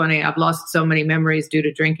 It's so funny. I've lost so many memories due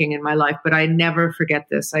to drinking in my life, but I never forget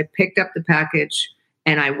this. I picked up the package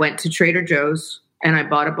and I went to Trader Joe's and I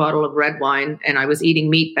bought a bottle of red wine and I was eating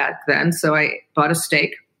meat back then. So I bought a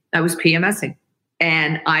steak. I was PMSing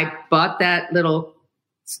and I bought that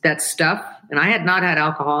stuff. And I had not had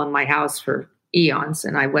alcohol in my house for eons.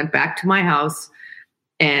 And I went back to my house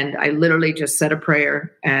and I literally just said a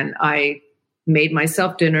prayer and I made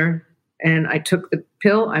myself dinner and I took the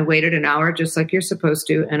pill. I waited an hour just like you're supposed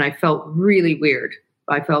to. And I felt really weird.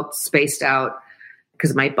 I felt spaced out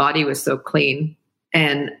because my body was so clean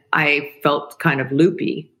and I felt kind of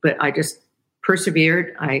loopy, but I just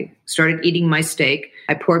persevered. I started eating my steak.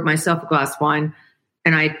 I poured myself a glass of wine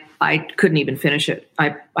and I couldn't even finish it.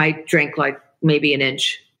 I drank like maybe an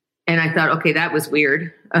inch. And I thought, okay, that was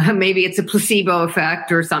weird. Maybe it's a placebo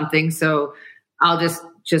effect or something. So I'll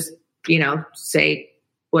just say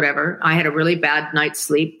whatever. I had a really bad night's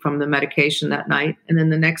sleep from the medication that night. And then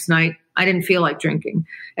the next night, I didn't feel like drinking.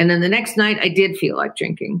 And then the next night, I did feel like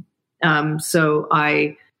drinking. So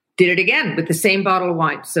I did it again with the same bottle of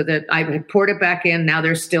wine so that I had poured it back in. Now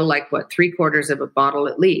there's still like, 3/4 of a bottle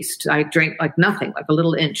at least. I drank like nothing, like a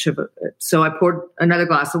little inch of it. So I poured another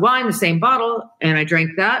glass of wine, the same bottle, and I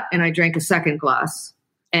drank that. And I drank a second glass.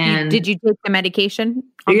 And did you take the medication?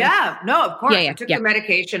 Yeah, no, of course. Yeah, I took the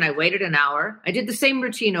medication. I waited an hour. I did the same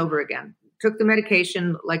routine over again. Took the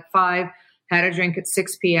medication like 5, had a drink at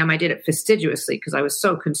 6 p.m. I did it fastidiously because I was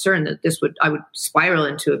so concerned that I would spiral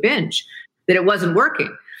into a binge, that it wasn't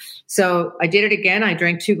working. So I did it again. I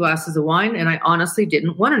drank 2 glasses of wine and I honestly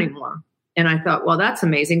didn't want any more. And I thought, well, that's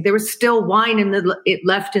amazing. There was still wine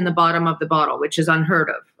left in the bottom of the bottle, which is unheard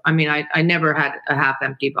of. I mean, I never had a half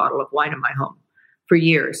empty bottle of wine in my home for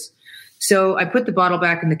years. So I put the bottle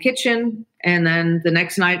back in the kitchen. And then the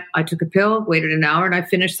next night I took a pill, waited an hour and I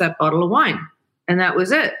finished that bottle of wine. And that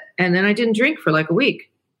was it. And then I didn't drink for like a week.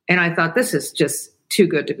 And I thought, this is just too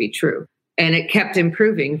good to be true. And it kept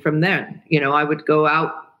improving from then. I would go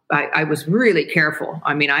out. I was really careful.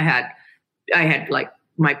 I mean, I had like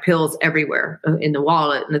my pills everywhere in the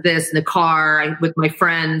wallet and this in the car with my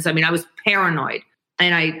friends. I mean, I was paranoid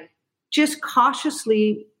and I just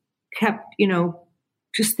cautiously kept,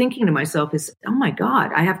 just thinking to myself is, oh my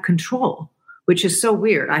God, I have control, which is so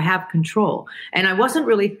weird. I have control. And I wasn't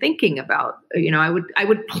really thinking about, I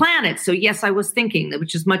would plan it. So yes, I was thinking,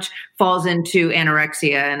 which is much falls into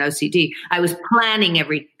anorexia and OCD. I was planning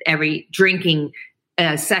every drinking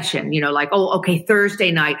session, like, oh, okay,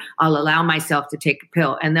 Thursday night, I'll allow myself to take a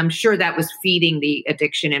pill. And I'm sure that was feeding the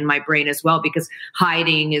addiction in my brain as well, because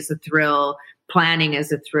hiding is a thrill, planning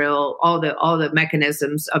is a thrill, all the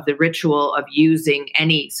mechanisms of the ritual of using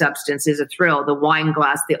any substance is a thrill. The wine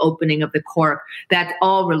glass, the opening of the cork, that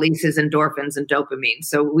all releases endorphins and dopamine.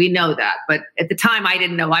 So we know that. But at the time, I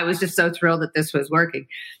didn't know. I was just so thrilled that this was working.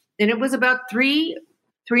 And it was about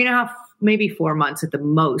 3.5, maybe 4 months at the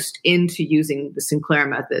most into using the Sinclair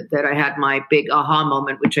method that I had my big aha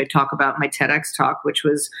moment, which I talk about in my TEDx talk, which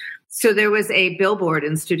was, so there was a billboard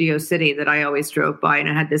in Studio City that I always drove by, and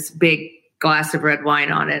it had this big glass of red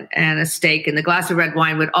wine on it and a steak. And the glass of red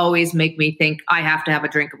wine would always make me think I have to have a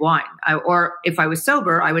drink of wine. Or if I was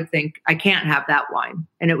sober, I would think I can't have that wine.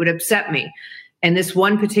 And it would upset me. And this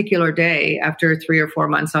one particular day, after 3 or 4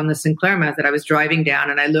 months on the Sinclair method, I was driving down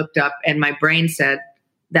and I looked up and my brain said,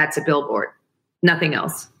 that's a billboard, nothing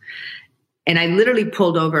else. And I literally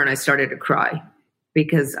pulled over and I started to cry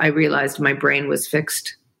because I realized my brain was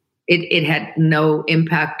fixed. It had no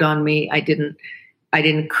impact on me. I didn't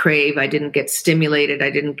crave. I didn't get stimulated. I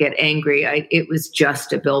didn't get angry. It was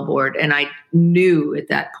just a billboard. And I knew at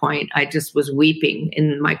that point, I just was weeping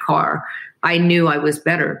in my car. I knew I was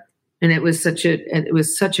better. And it was such a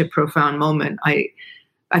profound moment. I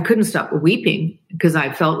couldn't stop weeping because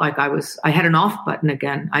I felt like I had an off button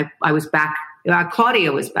again. I was back.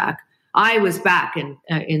 Claudia was back. I was back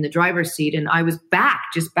in the driver's seat, and I was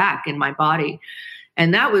just back in my body.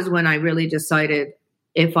 And that was when I really decided,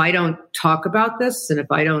 if I don't talk about this and if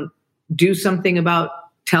I don't do something about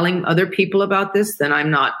telling other people about this, then I'm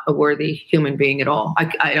not a worthy human being at all.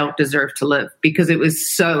 I don't deserve to live, because it was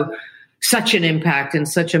such an impact and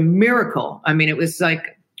such a miracle. I mean, it was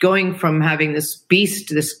like going from having this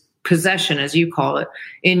beast, this possession, as you call it,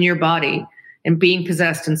 in your body and being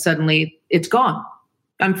possessed, and suddenly it's gone.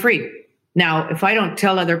 I'm free. Now, if I don't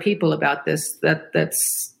tell other people about this,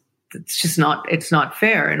 that's just not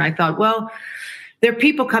fair. And I thought, well, there are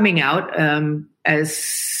people coming out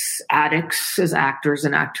as addicts, as actors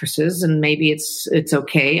and actresses, and maybe it's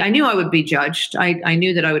okay. I knew I would be judged. I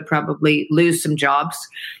knew that I would probably lose some jobs.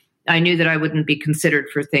 I knew that I wouldn't be considered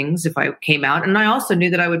for things if I came out. And I also knew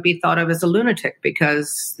that I would be thought of as a lunatic,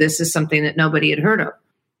 because this is something that nobody had heard of.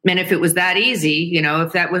 And if it was that easy,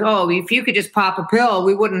 if that was, if you could just pop a pill,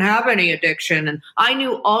 we wouldn't have any addiction. And I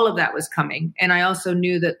knew all of that was coming. And I also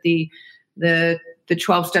knew that the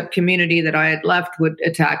 12-step community that I had left would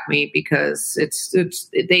attack me, because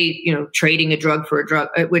they trading a drug for a drug,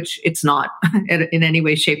 which it's not in any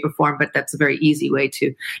way, shape, or form, but that's a very easy way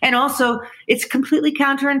to. And also, it's completely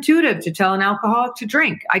counterintuitive to tell an alcoholic to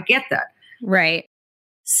drink. I get that. Right.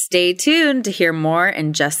 Stay tuned to hear more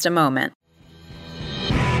in just a moment.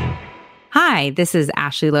 Hi, this is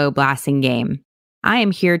Ashley Lowe Blassingame. I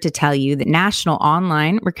am here to tell you that National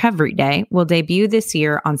Online Recovery Day will debut this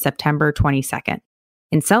year on September 22nd.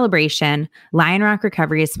 In celebration, Lion Rock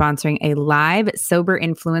Recovery is sponsoring a live sober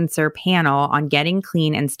influencer panel on getting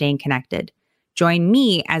clean and staying connected. Join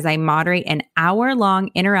me as I moderate an hour-long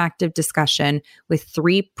interactive discussion with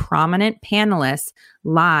 3 prominent panelists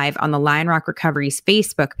live on the Lion Rock Recovery's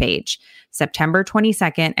Facebook page, September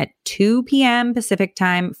 22nd at 2 p.m. Pacific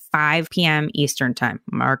Time, 5 p.m. Eastern Time.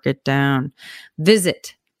 Mark it down.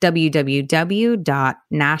 Visit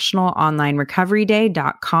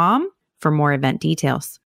www.nationalonlinerecoveryday.com for more event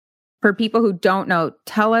details. For people who don't know,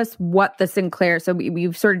 tell us what the Sinclair, so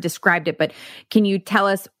you've sort of described it, but can you tell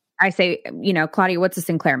us, I say, Claudia, what's the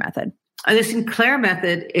Sinclair method? The Sinclair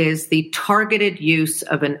method is the targeted use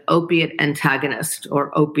of an opiate antagonist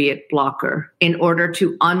or opiate blocker in order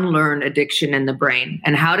to unlearn addiction in the brain.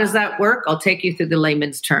 And how does that work? I'll take you through the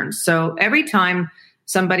layman's terms. So every time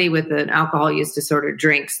somebody with an alcohol use disorder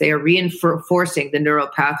drinks, they are reinforcing the neural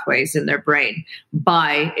pathways in their brain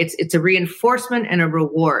it's a reinforcement and a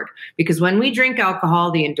reward. Because when we drink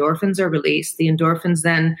alcohol, the endorphins are released. The endorphins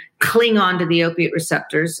then cling on to the opiate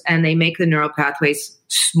receptors and they make the neural pathways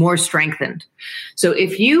more strengthened. So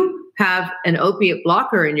if you have an opiate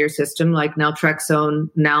blocker in your system, like naltrexone,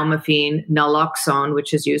 nalmefene, naloxone,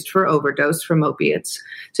 which is used for overdose from opiates.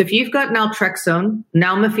 So if you've got naltrexone,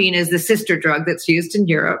 nalmefene is the sister drug that's used in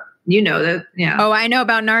Europe. You know that, yeah. Oh, I know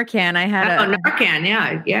about Narcan. I had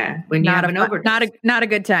Narcan, yeah. When you have an overdose, not a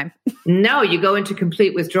good time. No, you go into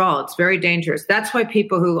complete withdrawal. It's very dangerous. That's why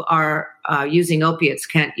people who are using opiates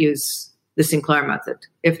can't use the Sinclair method.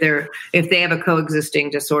 If they have a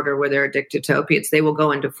coexisting disorder where they're addicted to opiates, they will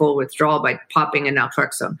go into full withdrawal by popping a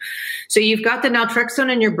naltrexone. So you've got the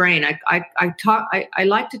naltrexone in your brain. I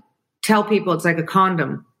like to tell people it's like a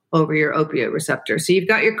condom over your opiate receptor. So you've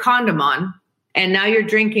got your condom on, and now you're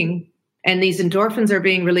drinking, and these endorphins are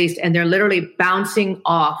being released, and they're literally bouncing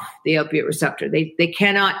off the opiate receptor. They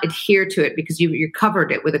cannot adhere to it because you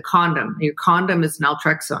covered it with a condom. Your condom is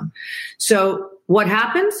naltrexone. So what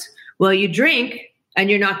happens? Well, you drink and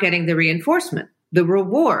you're not getting the reinforcement, the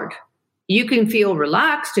reward. You can feel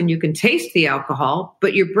relaxed and you can taste the alcohol,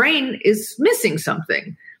 but your brain is missing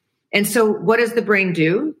something. And so what does the brain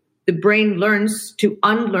do? The brain learns to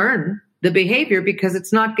unlearn the behavior because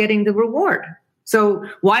it's not getting the reward. So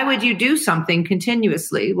why would you do something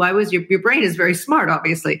continuously? Why was your brain is very smart,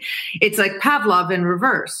 obviously. It's like Pavlov in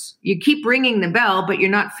reverse. You keep ringing the bell, but you're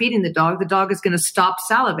not feeding the dog is going to stop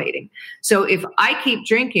salivating. So if I keep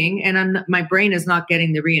drinking and my brain is not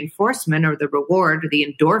getting the reinforcement or the reward, or the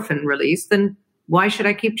endorphin release, then why should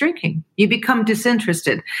I keep drinking? You become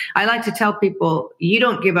disinterested. I like to tell people, you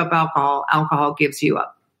don't give up alcohol. Alcohol gives you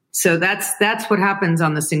up. So that's what happens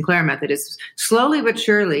on the Sinclair method is slowly but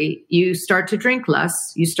surely you start to drink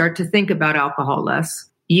less. You start to think about alcohol less.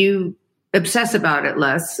 You obsess about it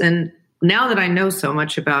less. And now that I know so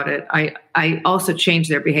much about it, I also change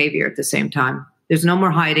their behavior at the same time. There's no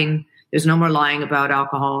more hiding. There's no more lying about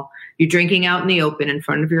alcohol. You're drinking out in the open in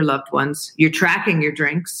front of your loved ones. You're tracking your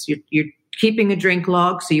drinks. You're keeping a drink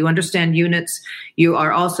log so you understand units. You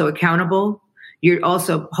are also accountable. You're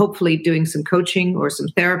also hopefully doing some coaching or some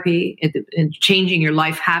therapy and changing your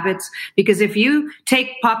life habits. Because if you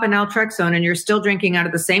pop an naltrexone and you're still drinking out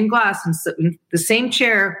of the same glass and in the same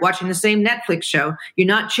chair, watching the same Netflix show, you're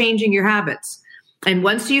not changing your habits. And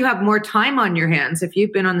once you have more time on your hands, if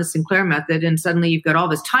you've been on the Sinclair method and suddenly you've got all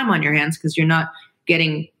this time on your hands because you're not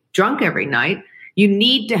getting drunk every night, you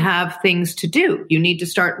need to have things to do. You need to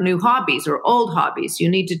start new hobbies or old hobbies. You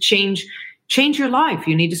need to change your life.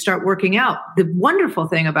 You need to start working out. The wonderful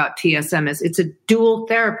thing about TSM is it's a dual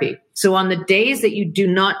therapy. So on the days that you do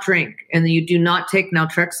not drink and you do not take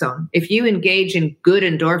naltrexone, if you engage in good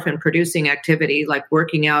endorphin producing activity like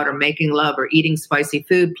working out or making love or eating spicy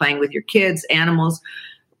food, playing with your kids, animals,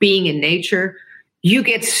 being in nature, you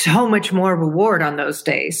get so much more reward on those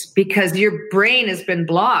days because your brain has been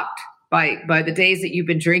blocked by the days that you've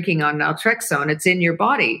been drinking on naltrexone. It's in your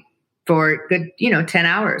body for a good, 10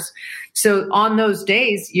 hours. So on those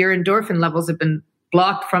days, your endorphin levels have been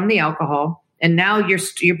blocked from the alcohol. And now your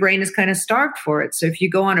brain is kind of starved for it. So if you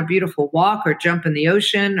go on a beautiful walk or jump in the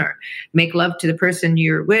ocean or make love to the person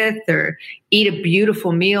you're with or eat a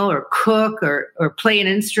beautiful meal or cook or play an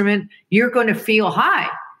instrument, you're going to feel high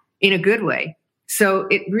in a good way. So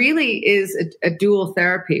it really is a dual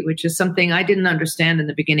therapy, which is something I didn't understand in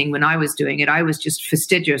the beginning when I was doing it. I was just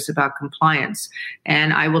fastidious about compliance.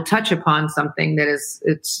 And I will touch upon something that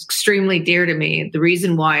it's extremely dear to me. The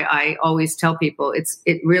reason why I always tell people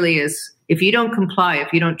it really is, if you don't comply,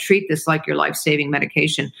 if you don't treat this like your life-saving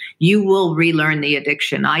medication, you will relearn the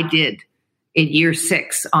addiction. I did in year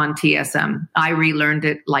 6 on TSM. I relearned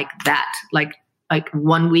it like that, like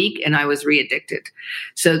 1 week and I was re-addicted.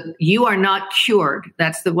 So you are not cured.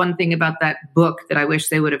 That's the one thing about that book that I wish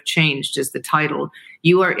they would have changed is the title.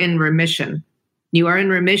 You are in remission. You are in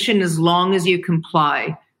remission as long as you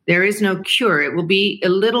comply. There is no cure. It will be a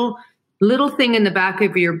little thing in the back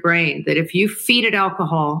of your brain that if you feed it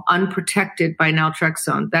alcohol unprotected by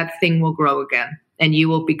naltrexone, that thing will grow again and you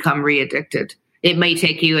will become re-addicted. It may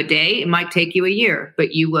take you a day. It might take you a year,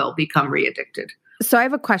 but you will become re-addicted. So I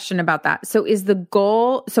have a question about that. So is the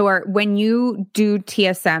goal, when you do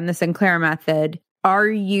TSM, the Sinclair method, are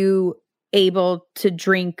you able to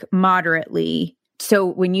drink moderately? So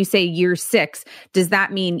when you say year 6, does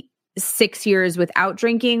that mean 6 years without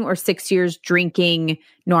drinking or 6 years drinking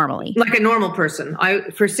normally? Like a normal person.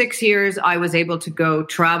 For 6 years, I was able to go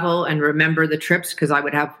travel and remember the trips because I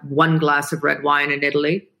would have 1 glass of red wine in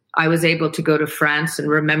Italy. I was able to go to France and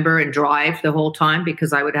remember and drive the whole time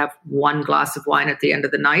because I would have 1 glass of wine at the end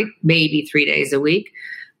of the night, maybe 3 days a week.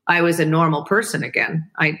 I was a normal person again.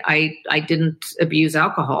 I didn't abuse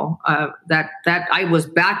alcohol. That I was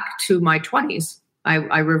back to my 20s.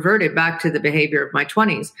 I reverted back to the behavior of my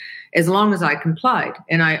 20s as long as I complied.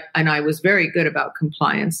 And I was very good about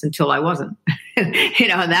compliance until I wasn't.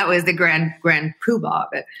 That was the grand poobah of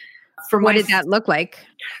it. What did that look like?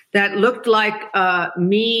 That looked like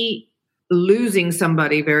me losing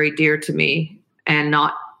somebody very dear to me and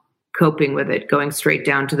not coping with it, going straight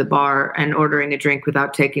down to the bar and ordering a drink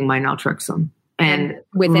without taking my naltrexone and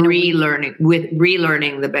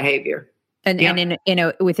relearning the behavior. And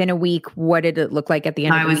within a week, what did it look like at the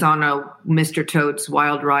end of the week? I was on a Mr. Toad's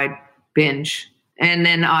Wild Ride binge. And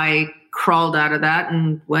then I crawled out of that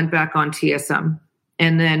and went back on TSM.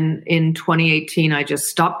 And then in 2018, I just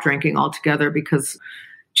stopped drinking altogether because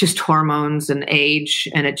just hormones and age,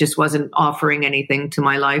 and it just wasn't offering anything to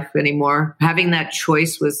my life anymore. Having that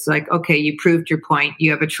choice was like, okay, you proved your point.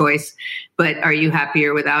 You have a choice, but are you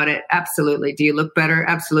happier without it? Absolutely. Do you look better?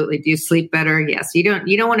 Absolutely. Do you sleep better? Yes. You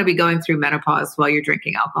don't want to be going through menopause while you're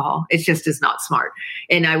drinking alcohol. It just is not smart.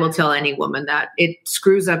 And I will tell any woman that it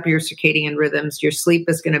screws up your circadian rhythms. Your sleep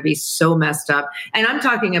is going to be so messed up. And I'm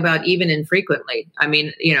talking about even infrequently. I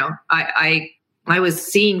mean, I was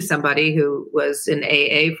seeing somebody who was in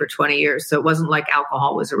AA for 20 years. So it wasn't like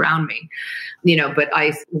alcohol was around me, but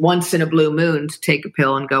I once in a blue moon to take a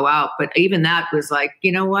pill and go out. But even that was like,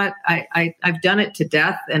 you know what, I've done it to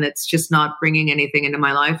death and it's just not bringing anything into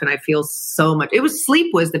my life. And I feel so much.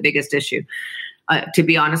 Sleep was the biggest issue. To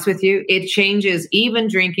be honest with you, it changes. Even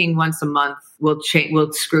drinking once a month will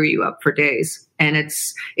screw you up for days. And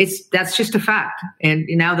that's just a fact. And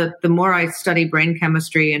now that the more I study brain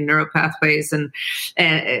chemistry and neuropathways and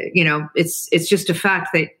it's just a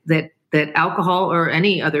fact that alcohol or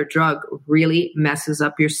any other drug really messes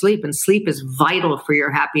up your sleep, and sleep is vital for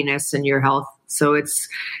your happiness and your health. So it's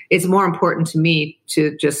more important to me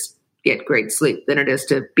to just get great sleep than it is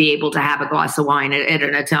to be able to have a glass of wine at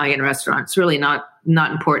an Italian restaurant. It's really not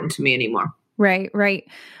important to me anymore. Right. I'd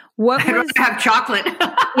rather have chocolate.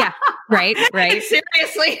 Yeah. Right.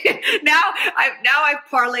 Seriously. Now I've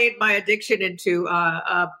parlayed my addiction into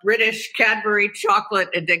a British Cadbury chocolate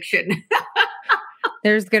addiction.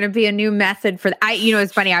 There's going to be a new method for that.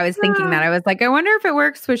 It's funny. I was thinking that. I was like, I wonder if it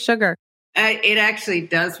works with sugar. It actually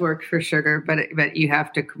does work for sugar, but you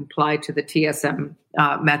have to comply to the TSM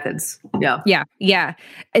methods. Yeah.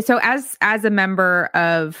 So as a member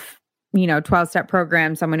of 12-step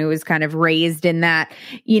program, someone who was kind of raised in that,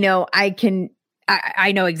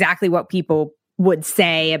 I know exactly what people would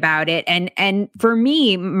say about it. And for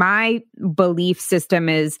me, my belief system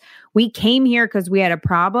is we came here because we had a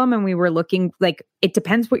problem and we were looking, like, it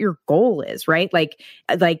depends what your goal is, right? Like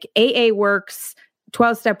AA works,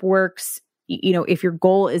 12-step works, if your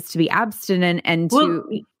goal is to be abstinent and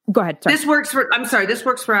to go ahead. Sorry. This works for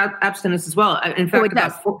abstinence as well. In fact,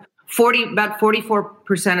 about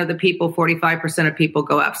 44% of the people, 45% of people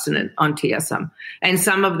go abstinent on TSM, and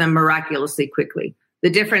some of them miraculously quickly. The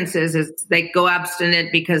difference is they go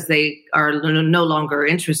abstinent because they are no longer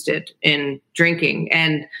interested in drinking.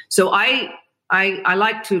 And so I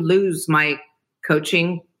like to lose my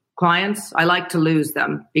coaching clients. I like to lose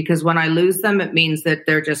them because when I lose them, it means that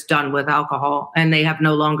they're just done with alcohol and they have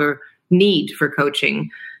no longer need for coaching.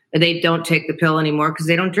 They don't take the pill anymore because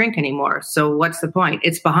they don't drink anymore. So what's the point?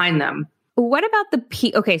 It's behind them. What about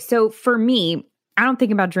okay, so for me, I don't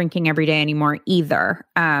think about drinking every day anymore either.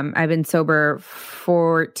 I've been sober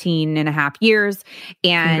 14 and a half years.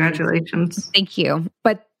 And congratulations. Thank you.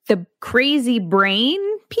 But the crazy brain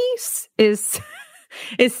piece is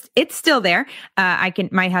it's still there.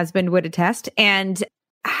 My husband would attest. And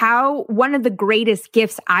how one of the greatest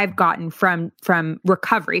gifts I've gotten from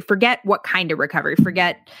recovery, forget what kind of recovery,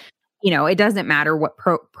 forget, it doesn't matter what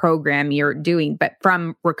program you're doing, but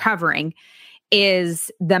from recovering is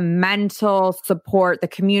the mental support, the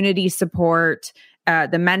community support,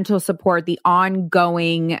 the mental support, the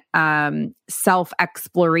ongoing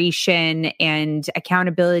self-exploration and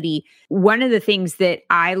accountability. One of the things that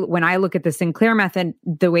when I look at the Sinclair method,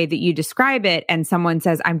 the way that you describe it, and someone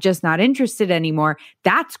says, I'm just not interested anymore,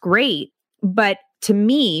 that's great. But to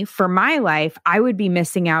me, for my life, I would be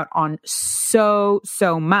missing out on so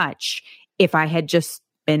much if I had just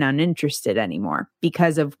been uninterested anymore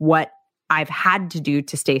because of what I've had to do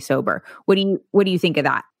to stay sober. What do you think of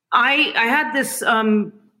that? I had this,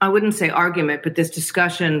 I wouldn't say argument, but this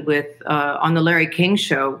discussion with, on the Larry King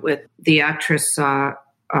show with the actress, God,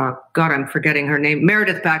 I'm forgetting her name,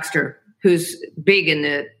 Meredith Baxter, who's big in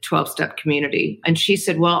the 12-step community. And she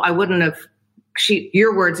said, well, I wouldn't have,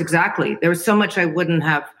 your words exactly. There was so much I wouldn't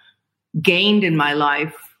have gained in my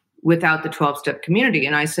life without the 12-step community.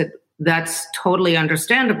 And I said, that's totally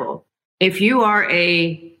understandable. If you are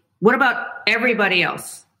what about everybody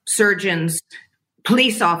else? Surgeons,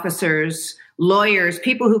 police officers, lawyers,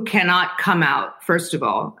 people who cannot come out, first of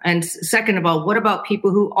all. And second of all, what about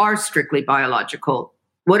people who are strictly biological?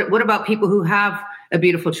 What about people who have a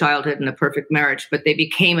beautiful childhood and a perfect marriage, but they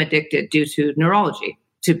became addicted due to neurology,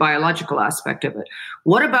 to biological aspect of it?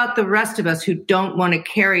 What about the rest of us who don't want to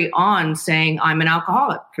carry on saying, I'm an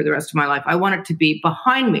alcoholic for the rest of my life? I want it to be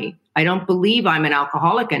behind me. I don't believe I'm an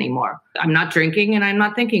alcoholic anymore. I'm not drinking and I'm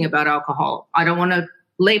not thinking about alcohol. I don't want to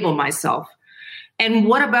label myself. And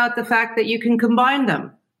what about the fact that you can combine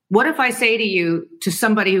them? What if I say to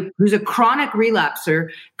somebody who's a chronic relapser,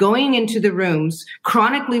 going into the rooms,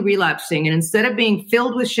 chronically relapsing, and instead of being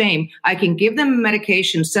filled with shame, I can give them a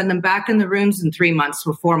medication, send them back in the rooms in 3 months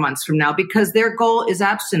or 4 months from now, because their goal is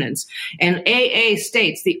abstinence. And AA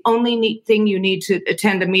states the only thing you need to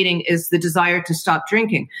attend a meeting is the desire to stop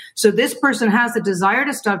drinking. So this person has the desire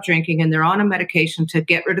to stop drinking and they're on a medication to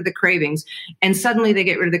get rid of the cravings. And suddenly they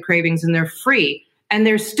get rid of the cravings and they're free. And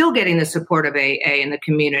they're still getting the support of AA in the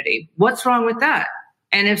community. What's wrong with that?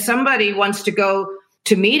 And if somebody wants to go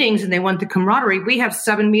to meetings and they want the camaraderie, we have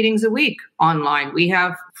 7 meetings a week online. We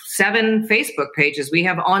have 7 Facebook pages. We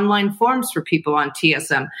have online forums for people on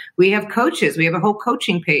TSM. We have coaches. We have a whole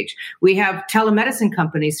coaching page. We have telemedicine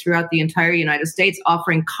companies throughout the entire United States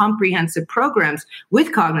offering comprehensive programs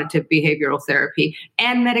with cognitive behavioral therapy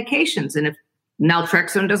and medications. And if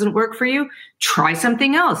naltrexone doesn't work for you, try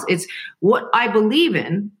something else. It's what I believe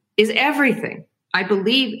in is everything. I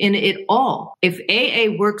believe in it all. If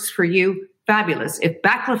AA works for you, fabulous. If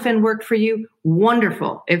baclofen worked for you,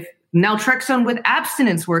 wonderful. If naltrexone with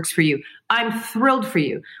abstinence works for you, I'm thrilled for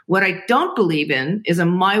you. What I don't believe in is a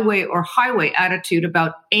my way or highway attitude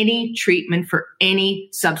about any treatment for any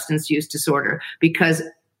substance use disorder, because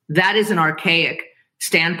that is an archaic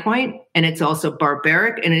standpoint, and it's also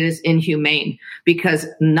barbaric, and it is inhumane, because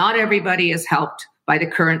not everybody is helped by the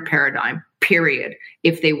current paradigm, period.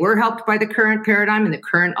 If they were helped by the current paradigm and the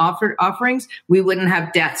current offerings, we wouldn't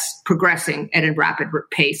have deaths progressing at a rapid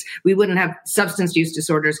pace. We wouldn't have substance use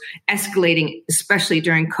disorders escalating, especially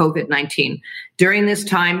during COVID-19. During this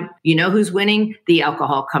time, you know who's winning? The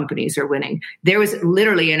alcohol companies are winning. There was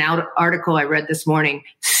literally an article I read this morning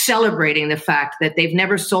celebrating the fact that they've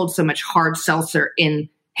never sold so much hard seltzer in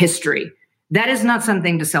history. That is not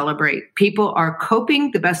something to celebrate. People are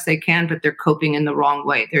coping the best they can, but they're coping in the wrong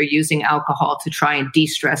way. They're using alcohol to try and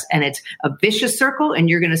de-stress, and it's a vicious circle, and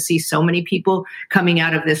you're going to see so many people coming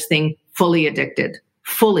out of this thing fully addicted.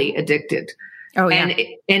 Oh, yeah.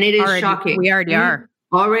 And it is shocking. We already are.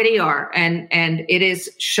 Already are. And it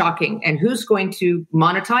is shocking. And who's going to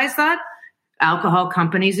monetize that? Alcohol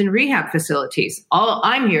companies and rehab facilities. All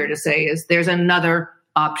I'm here to say is there's another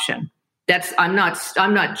option. I'm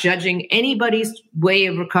not judging anybody's way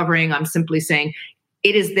of recovering. I'm simply saying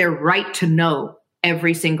it is their right to know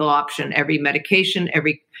every single option, every medication,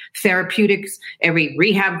 every therapeutics, every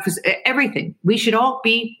rehab, everything. We should all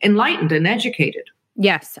be enlightened and educated.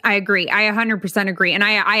 Yes, I agree. I 100% agree. And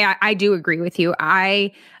I do agree with you.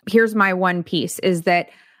 Here's my one piece is that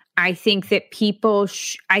I think that people,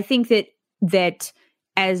 I think that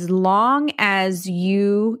as long as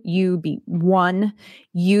you be one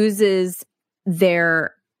uses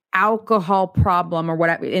their alcohol problem or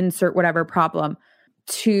whatever, insert whatever problem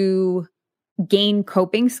to gain new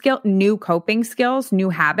coping skills, new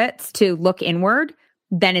habits to look inward,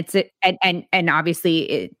 then it's and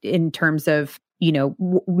obviously in terms of, you know,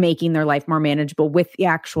 making their life more manageable with the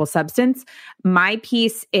actual substance. My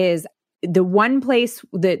piece is the one place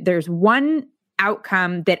that there's one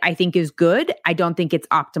outcome that I think is good. I don't think it's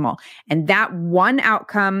optimal. And that one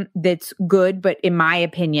outcome that's good, but in my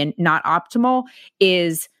opinion, not optimal,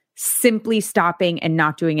 is simply stopping and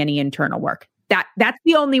not doing any internal work. That's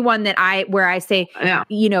the only one that where I say, yeah,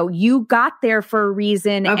 you know, you got there for a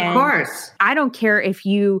reason. Of course. I don't care if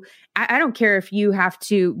you have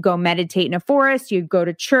to go meditate in a forest, you go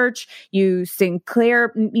to church, you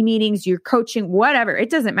Sinclair meetings, you're coaching, whatever. It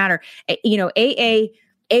doesn't matter. You know,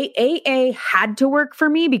 AA had to work for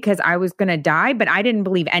me because I was going to die, but I didn't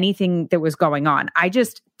believe anything that was going on. I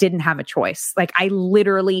just didn't have a choice. Like I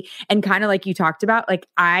literally, and kind of like you talked about, like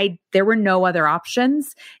there were no other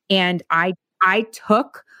options. And I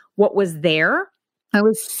took what was there. I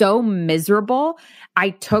was so miserable.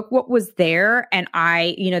 I took what was there and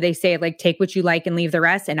they say like, take what you like and leave the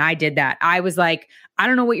rest. And I did that. I was like, I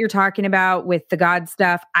don't know what you're talking about with the God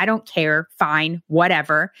stuff. I don't care. Fine,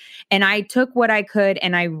 whatever. And I took what I could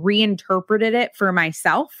and I reinterpreted it for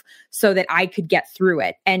myself so that I could get through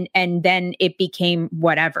it. And then it became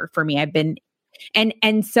whatever for me.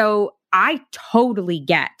 And so I totally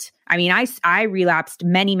get. I mean, I relapsed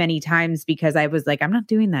many, many times because I was like, I'm not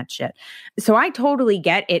doing that shit. So I totally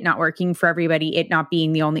get it not working for everybody, it not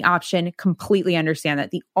being the only option, completely understand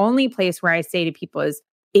that. The only place where I say to people is,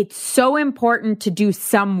 it's so important to do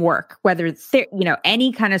some work, whether it's,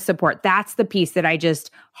 any kind of support. That's the piece that I just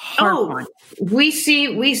harp on. We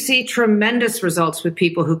see tremendous results with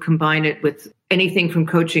people who combine it with anything from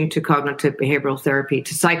coaching to cognitive behavioral therapy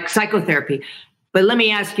to psychotherapy. But let me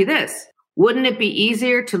ask you this. Wouldn't it be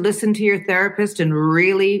easier to listen to your therapist and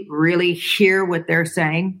really, really hear what they're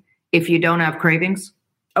saying if you don't have cravings?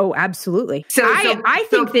 Oh, absolutely. I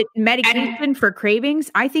think that medication for cravings,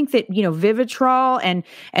 I think that, Vivitrol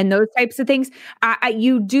and those types of things,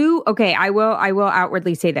 you do. Okay. I will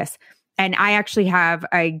outwardly say this. And I actually have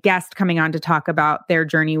a guest coming on to talk about their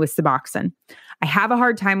journey with Suboxone. I have a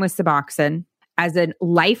hard time with Suboxone as a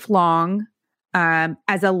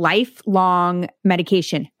lifelong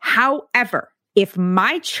medication. However, if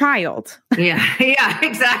my child,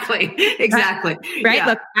 exactly. Right. Yeah.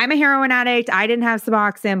 Look, I'm a heroin addict. I didn't have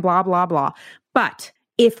Suboxone, blah, blah, blah. But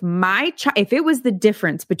if if it was the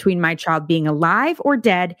difference between my child being alive or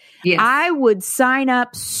dead, Yes. I would sign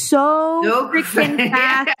up so freaking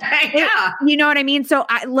fast. Yeah. You know what I mean? So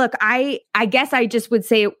I guess I just would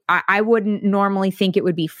say I wouldn't normally think it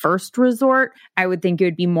would be first resort. I would think it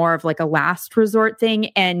would be more of like a last resort thing,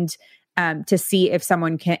 and to see if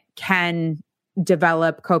someone can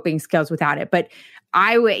develop coping skills without it. But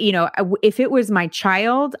I would, if it was my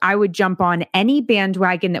child, I would jump on any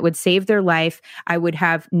bandwagon that would save their life. I would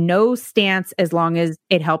have no stance as long as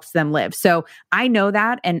it helps them live. So I know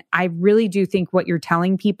that. And I really do think what you're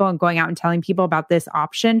telling people and going out and telling people about this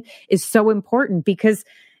option is so important, because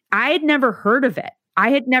I had never heard of it.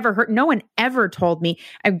 I had never heard, no one ever told me.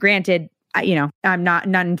 Granted, I'm not,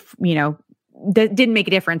 none, that didn't make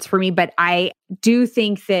a difference for me, but I do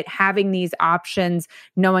think that having these options,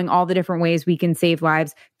 knowing all the different ways we can save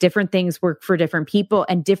lives, different things work for different people,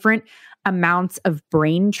 and different amounts of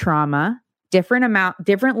brain trauma,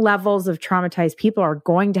 different levels of traumatized people are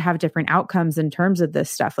going to have different outcomes in terms of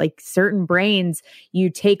this stuff. Like certain brains,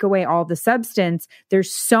 you take away all the substance,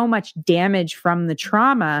 there's so much damage from the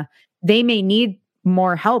trauma, they may need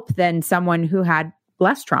more help than someone who had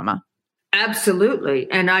less trauma. Absolutely.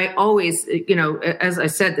 And I always, as I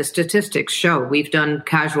said, the statistics show, we've done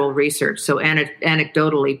casual research. So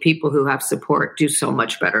anecdotally, people who have support do so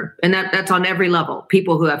much better. And that's on every level.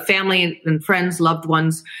 People who have family and friends, loved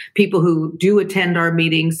ones, people who do attend our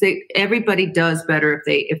meetings, everybody does better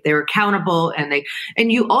if they're accountable,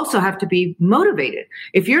 and you also have to be motivated.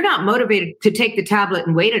 If you're not motivated to take the tablet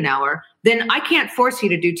and wait an hour, then I can't force you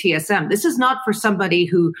to do TSM. This is not for somebody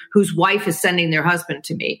whose wife is sending their husband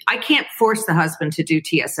to me. I can't force the husband to do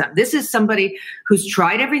TSM. This is somebody who's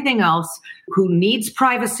tried everything else, who needs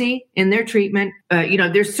privacy in their treatment.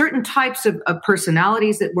 There's certain types of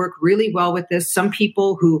personalities that work really well with this. Some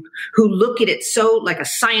people who look at it so like a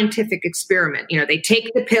scientific experiment. They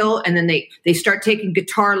take the pill and then they start taking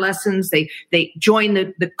guitar lessons. They join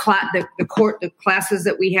the classes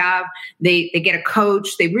that we have. They get a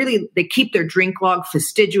coach. They keep their drink log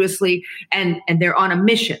fastidiously, and they're on a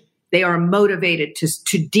mission. They are motivated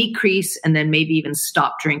to decrease and then maybe even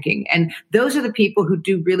stop drinking. And those are the people who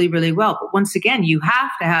do really, really well. But once again, you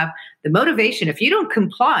have to have the motivation. If you don't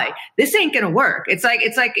comply, this ain't going to work. It's like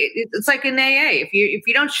in AA. If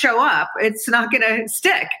you don't show up, it's not going to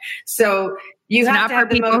stick. So it's have not to for have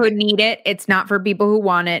people who need it. It's not for people who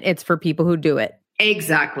want it. It's for people who do it.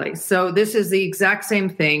 Exactly. So this is the exact same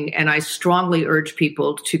thing. And I strongly urge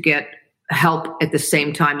people to get help at the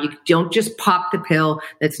same time. You don't just pop the pill.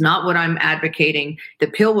 That's not what I'm advocating. The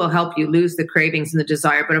pill will help you lose the cravings and the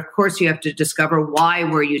desire. But of course, you have to discover why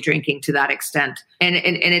were you drinking to that extent. And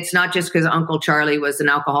it's not just because Uncle Charlie was an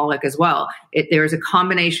alcoholic as well. There is a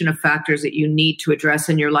combination of factors that you need to address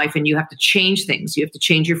in your life, and you have to change things. You have to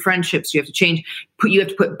change your friendships. You have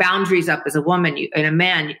to put boundaries up as a woman and a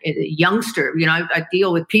man, a youngster. I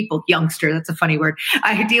deal with people, youngster, that's a funny word.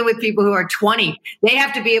 I deal with people who are 20. They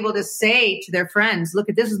have to be able to say to their friends, look,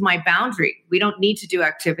 this is my boundary. We don't need to do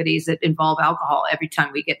activities that involve alcohol every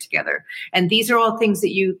time we get together. And these are all things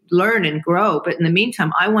that you learn and grow. But in the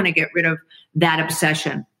meantime, I want to get rid of that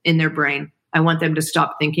obsession in their brain. I want them to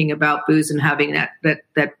stop thinking about booze and having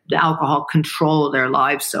that alcohol control their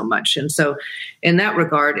lives so much. And so in that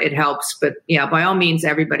regard, it helps. But yeah, by all means,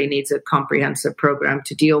 everybody needs a comprehensive program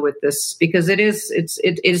to deal with this, because it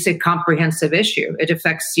is a comprehensive issue. It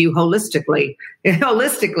affects you holistically.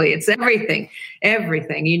 Holistically, it's everything.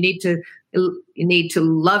 You need to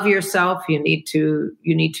love yourself. You need to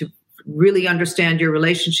really understand your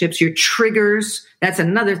relationships, your triggers. That's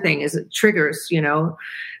another thing, is it triggers,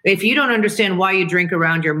 If you don't understand why you drink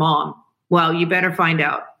around your mom, well, you better find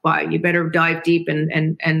out why. You better dive deep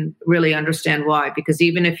and really understand why. Because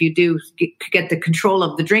even if you do get the control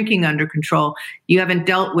of the drinking under control, you haven't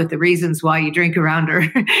dealt with the reasons why you drink around her,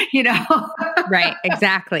 Right.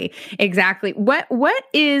 Exactly. What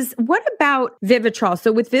about Vivitrol?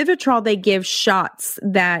 So with Vivitrol, they give shots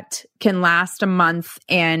that can last a month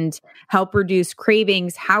and help reduce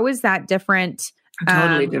cravings. How is that different?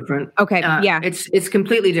 Totally different. Okay. Yeah. It's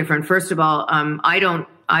completely different. First of all, I don't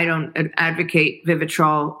advocate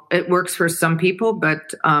Vivitrol. It works for some people,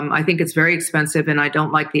 but I think it's very expensive, and I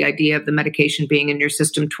don't like the idea of the medication being in your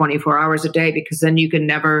system 24 hours a day, because then you can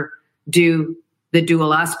never do the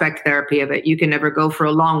dual aspect therapy of it. You can never go for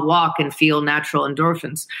a long walk and feel natural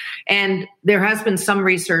endorphins. And there has been some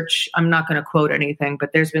research, I'm not going to quote anything,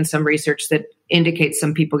 but there's been some research that indicates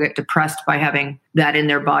some people get depressed by having that in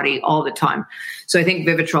their body all the time. So I think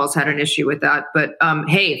Vivitrol's had an issue with that. But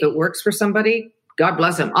hey, if it works for somebody, God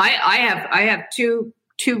bless them. I have two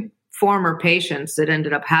former patients that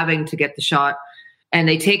ended up having to get the shot and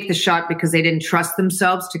they take the shot because they didn't trust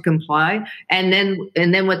themselves to comply. And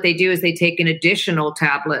then what they do is they take an additional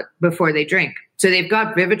tablet before they drink. So they've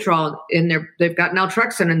got Vivitrol they've got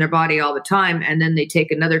naltrexone in their body all the time. And then they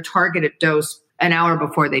take another targeted dose an hour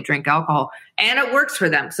before they drink alcohol, and it works for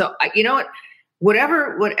them. So you know what,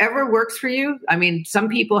 whatever works for you. I mean, some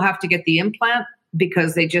people have to get the implant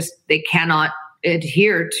because they cannot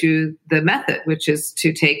adhere to the method, which is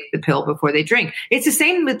to take the pill before they drink. It's the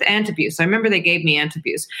same with antabuse. I remember they gave me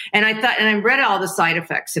antabuse, and I read all the side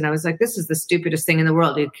effects, and I was like, this is the stupidest thing in the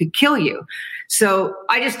world. It could kill you. So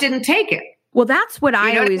I just didn't take it. Well, that's what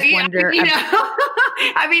I always wonder.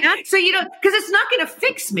 I mean, so because it's not going to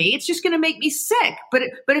fix me. It's just going to make me sick. But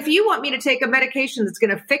if you want me to take a medication that's going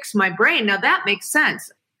to fix my brain, now that makes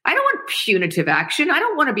sense. I don't want punitive action. I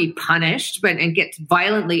don't want to be punished and get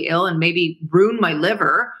violently ill and maybe ruin my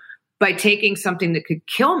liver by taking something that could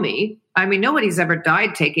kill me. I mean, nobody's ever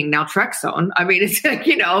died taking naltrexone. I mean, it's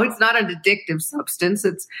it's not an addictive substance.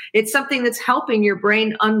 It's something that's helping your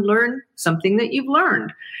brain unlearn something that you've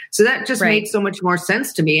learned. So that just made so much more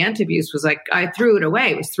sense to me. Antabuse was like, I threw it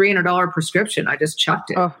away. It was $300 prescription. I just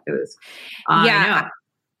chucked it. Oh. It was, yeah.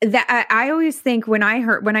 That I always think when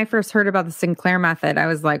I first heard about the Sinclair method, I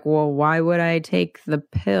was like, well, why would I take the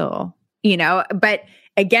pill? But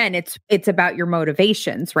again, it's about your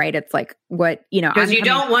motivations, right? It's like what, because you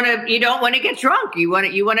don't want to get drunk.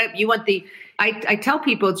 I tell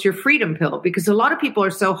people it's your freedom pill, because a lot of people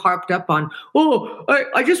are so harped up on,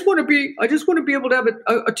 I just want to be able to have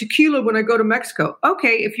a tequila when I go to Mexico.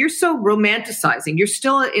 Okay. If you're so romanticizing, you're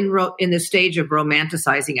still in the stage of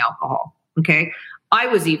romanticizing alcohol. Okay. I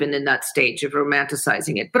was even in that stage of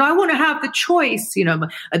romanticizing it, but I want to have the choice.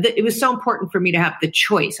 It was so important for me to have the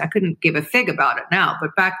choice. I couldn't give a fig about it now,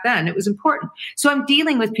 but back then it was important. So I'm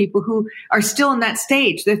dealing with people who are still in that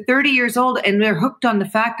stage. They're 30 years old and they're hooked on the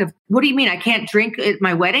fact of, what do you mean I can't drink at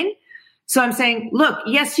my wedding? So I'm saying, look,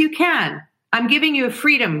 yes, you can. I'm giving you a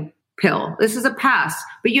freedom pill. This is a pass,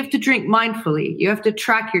 but you have to drink mindfully. You have to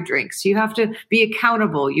track your drinks. You have to be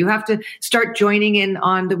accountable. You have to start joining in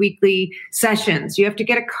on the weekly sessions. You have to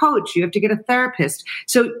get a coach. You have to get a therapist.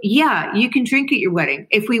 So yeah, you can drink at your wedding.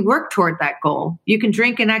 If we work toward that goal, you can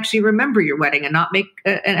drink and actually remember your wedding and not make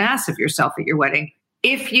an ass of yourself at your wedding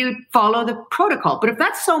if you follow the protocol. But if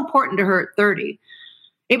that's so important to her at 30,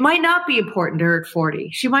 it might not be important to her at 40.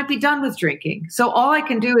 She might be done with drinking. So all I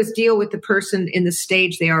can do is deal with the person in the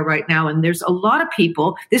stage they are right now. And there's a lot of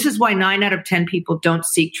people. This is why 9 out of 10 people don't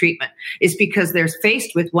seek treatment, is because they're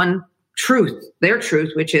faced with one truth, their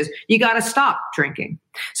truth, which is you got to stop drinking.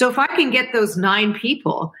 So if I can get those 9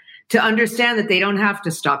 people to understand that they don't have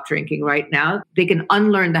to stop drinking right now, they can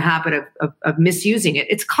unlearn the habit of misusing it.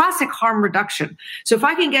 It's classic harm reduction. So if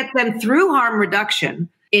I can get them through harm reduction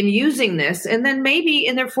in using this, and then maybe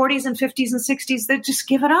in their 40s and 50s and 60s, they just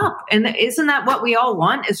give it up. And isn't that what we all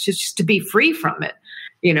want? Is just to be free from it,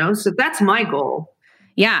 So that's my goal.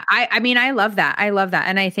 Yeah. I mean, I love that.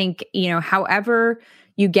 And I think, however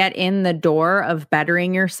you get in the door of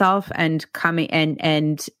bettering yourself and coming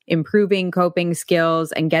and improving coping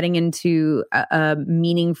skills and getting into a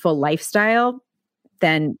meaningful lifestyle,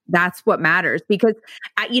 then that's what matters. Because,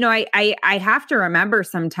 I have to remember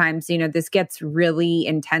sometimes, this gets really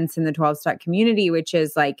intense in the 12-step community, which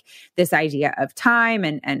is like this idea of time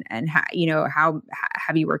and how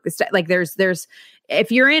have you worked this? Like there's,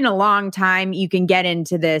 if you're in a long time, you can get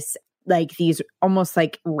into this, like these almost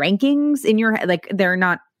like rankings in your head. Like they're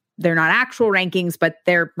not actual rankings, but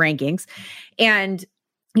they're rankings. And,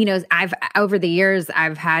 over the years,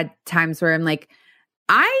 I've had times where I'm like,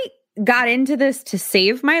 I got into this to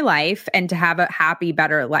save my life and to have a happy,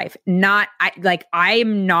 better life.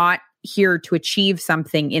 I'm not here to achieve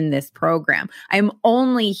something in this program. I'm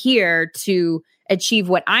only here to achieve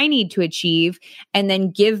what I need to achieve and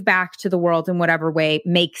then give back to the world in whatever way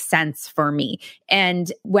makes sense for me.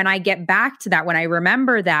 And when I get back to that, when I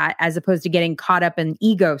remember that, as opposed to getting caught up in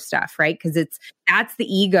ego stuff, right? Because that's the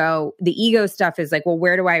ego. The ego stuff is like, well,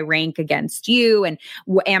 where do I rank against you? And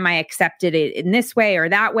am I accepted in this way or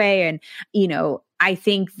that way? And, I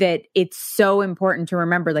think that it's so important to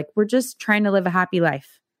remember, like, we're just trying to live a happy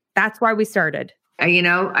life. That's why we started.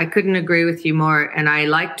 I couldn't agree with you more. And I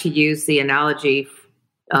like to use the analogy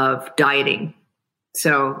of dieting.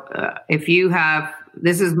 So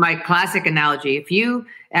this is my classic analogy. If you,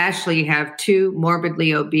 Ashley, have 2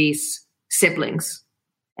 morbidly obese siblings,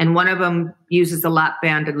 and one of them uses the lap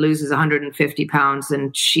band and loses 150 pounds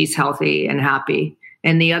and she's healthy and happy,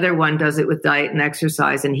 and the other one does it with diet and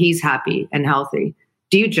exercise and he's happy and healthy,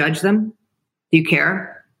 do you judge them? Do you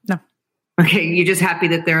care? No. Okay, you're just happy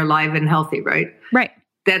that they're alive and healthy, right? Right.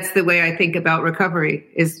 That's the way I think about recovery.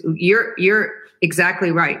 Is you're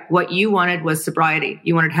exactly right. What you wanted was sobriety.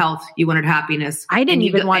 You wanted health. You wanted happiness. I didn't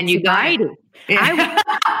even want sobriety.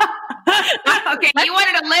 Okay, you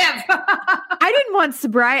wanted to live. I didn't want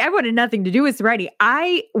sobriety. I wanted nothing to do with sobriety.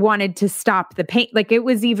 I wanted to stop the pain. Like, it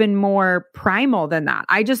was even more primal than that.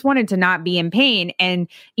 I just wanted to not be in pain. And,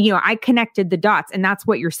 I connected the dots. And that's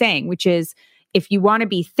what you're saying, which is if you want to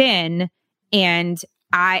be thin and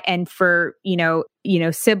for,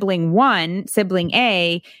 sibling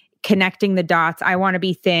A, connecting the dots. I want to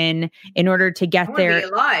be thin in order to get there. Be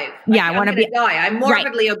alive. Yeah, I want to be die. I'm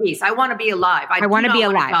morbidly obese. I want to be alive. I want to be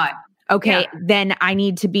alive. Okay, then I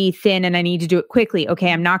need to be thin and I need to do it quickly.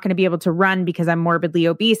 Okay, I'm not going to be able to run because I'm morbidly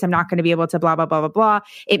obese. I'm not going to be able to blah, blah, blah, blah, blah.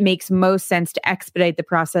 It makes most sense to expedite the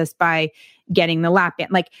process by getting the lap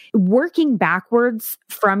band. Like, working backwards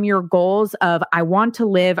from your goals of I want to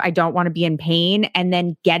live, I don't want to be in pain, and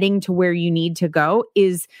then getting to where you need to go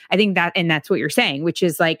is, I think that, and that's what you're saying, which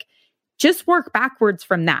is like, just work backwards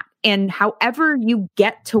from that. And however you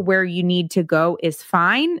get to where you need to go is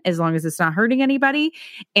fine, as long as it's not hurting anybody.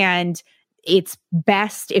 And it's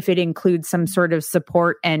best if it includes some sort of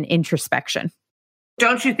support and introspection.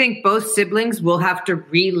 Don't you think both siblings will have to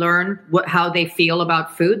relearn how they feel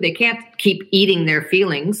about food? They can't keep eating their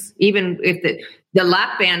feelings, even if the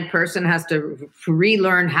lap band person has to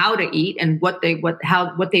relearn how to eat and what they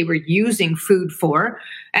were using food for.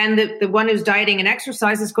 And the one who's dieting and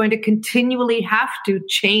exercise is going to continually have to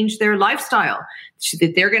change their lifestyle.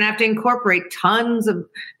 They're going to have to incorporate tons of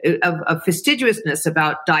fastidiousness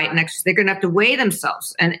about diet and exercise. They're going to have to weigh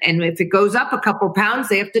themselves. And if it goes up a couple pounds,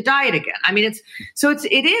 they have to diet again. I mean,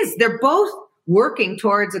 they're both working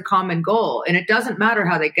towards a common goal. And it doesn't matter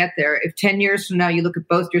how they get there. If 10 years from now, you look at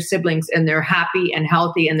both your siblings and they're happy and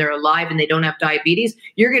healthy and they're alive and they don't have diabetes,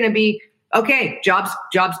 you're going to be, okay, job's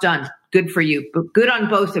done. Good for you, but good on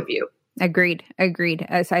both of you. Agreed. I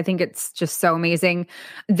think it's just so amazing.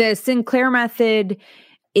 The Sinclair method,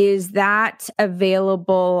 is that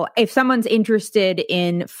available? If someone's interested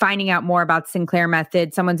in finding out more about Sinclair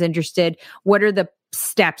method, someone's interested, what are the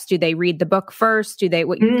steps? Do they read the book first? Do they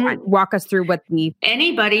walk us through what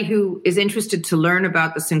Anybody who is interested to learn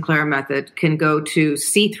about the Sinclair method can go to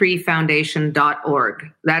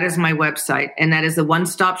c3foundation.org. That is my website. And that is the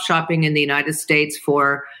one-stop shopping in the United States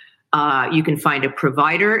for you can find a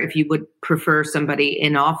provider. If you would prefer somebody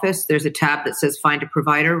in office, there's a tab that says find a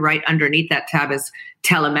provider. Right underneath that tab is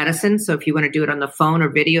telemedicine. So if you want to do it on the phone or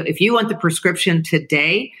video, if you want the prescription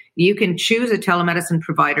today, you can choose a telemedicine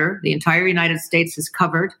provider. The entire United States is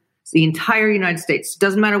covered. The entire United States.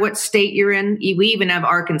 Doesn't matter what state you're in. We even have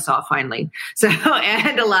Arkansas finally. So,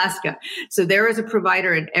 and Alaska. So there is a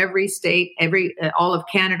provider in every state. All of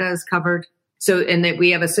Canada is covered. So, and that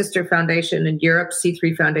we have a sister foundation in Europe,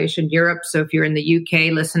 C3 Foundation Europe. So if you're in the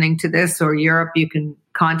UK listening to this or Europe, you can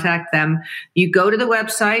contact them. You go to the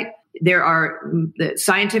website. There are the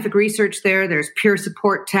scientific research there. There's peer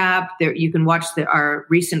support tab. There you can watch our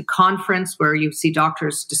recent conference where you see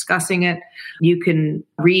doctors discussing it. You can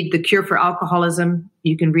read The Cure for Alcoholism.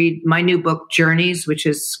 You can read my new book, Journeys, which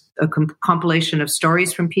is a compilation of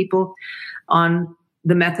stories from people on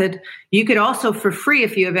the method. You could also, for free,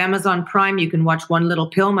 if you have Amazon Prime, you can watch One Little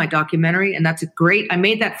Pill, my documentary, and that's I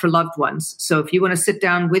made that for loved ones. So if you want to sit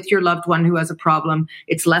down with your loved one who has a problem,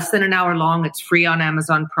 it's less than an hour long. It's free on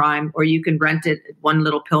Amazon Prime, or you can rent it at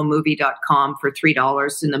onelittlepillmovie.com for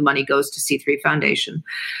 $3, and the money goes to C3 Foundation.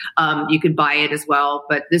 You can buy it as well,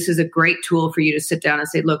 but this is a great tool for you to sit down and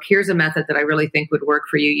say, look, here's a method that I really think would work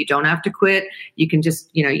for you. You don't have to quit. You can just,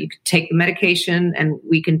 you can take the medication and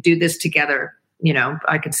we can do this together.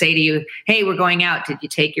 I could say to you, hey, we're going out. Did you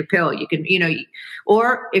take your pill? You can,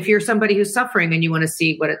 or if you're somebody who's suffering and you want to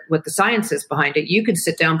see what the science is behind it, you can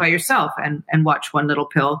sit down by yourself and watch One Little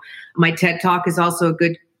Pill. My TED Talk is also a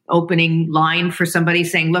good opening line for somebody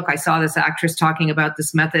saying, look, I saw this actress talking about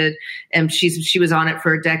this method and she was on it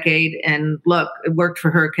for a decade and look, it worked for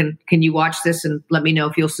her. Can you watch this and let me know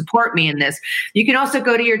if you'll support me in this? You can also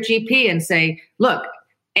go to your GP and say, look,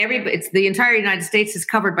 it's the entire United States is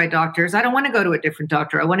covered by doctors. I don't want to go to a different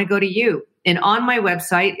doctor. I want to go to you. And on my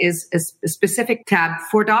website is a specific tab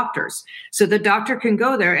for doctors. So the doctor can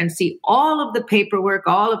go there and see all of the paperwork,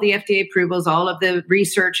 all of the FDA approvals, all of the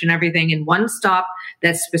research and everything in one stop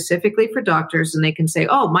that's specifically for doctors. And they can say,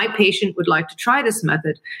 oh, my patient would like to try this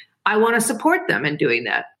method. I want to support them in doing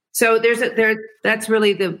that. So that's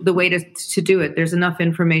really the way to do it. There's enough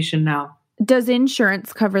information now. Does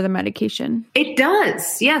insurance cover the medication? It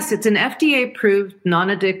does. Yes. It's an FDA-approved,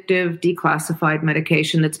 non-addictive, declassified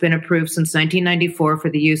medication that's been approved since 1994 for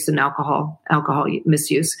the use in alcohol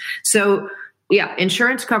misuse. So Yeah,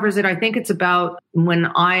 insurance covers it. I think it's about, when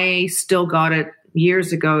I still got it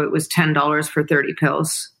years ago, it was $10 for 30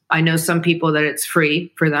 pills. I know some people that it's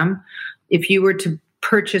free for them. If you were to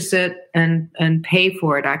purchase it and pay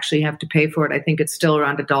for it, actually have to pay for it, I think it's still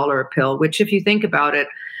around $1 a pill, which if you think about it,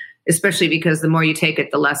 especially because the more you take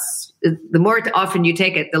it, the more often you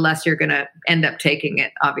take it, the less you're going to end up taking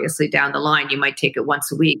it. Obviously down the line, you might take it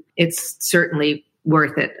once a week. It's certainly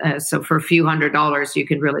worth it. So for a few $100s, you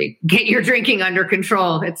can really get your drinking under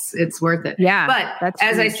control. It's worth it. Yeah. But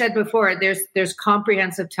as I said before, there's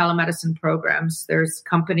comprehensive telemedicine programs. There's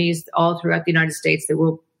companies all throughout the United States that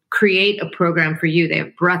will create a program for you. They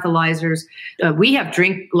have breathalyzers. We have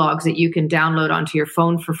drink logs that you can download onto your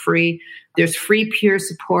phone for free. There's free peer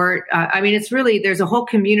support. It's really, there's a whole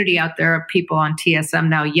community out there of people on TSM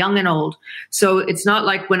now, young and old. So it's not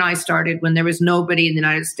like when I started, when there was nobody in the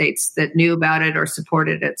United States that knew about it or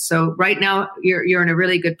supported it. So right now you're in a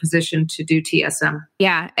really good position to do TSM.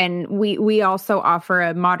 Yeah. And we also offer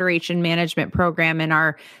a moderation management program, and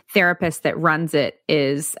our therapist that runs it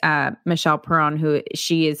is Michelle Perron, who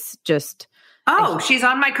she is just... Oh, she's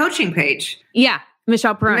on my coaching page. Yeah.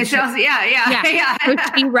 Michelle Perron. Michelle's, yeah.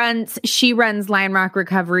 So she runs Lion Rock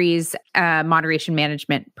Recovery's moderation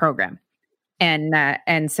management program,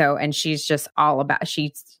 and she's just all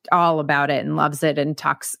about it and loves it, and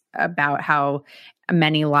talks about how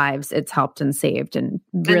many lives it's helped and saved, and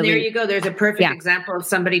really. And there you go. There's a perfect example of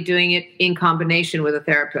somebody doing it in combination with a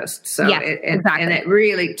therapist. So exactly. And it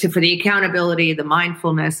really for the accountability, the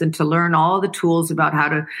mindfulness, and to learn all the tools about how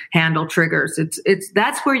to handle triggers.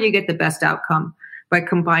 That's where you get the best outcome, by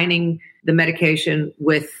combining the medication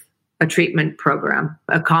with a treatment program,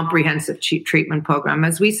 a comprehensive treatment program.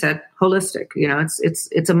 As we said, holistic.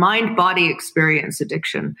 It's a mind-body experience,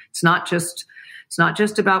 addiction. It's not just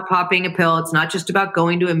about popping a pill. It's not just about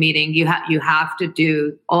going to a meeting. You have to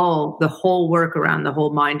do the whole work around the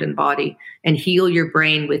whole mind and body, and heal your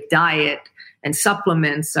brain with diet and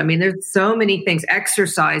supplements. There's so many things.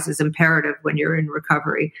 Exercise is imperative when you're in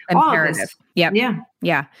recovery. Imperative. Yep.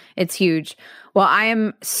 Yeah. It's huge. Well, I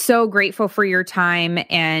am so grateful for your time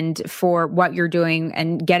and for what you're doing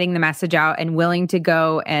and getting the message out, and willing to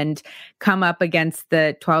go and come up against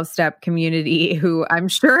the 12-step community, who I'm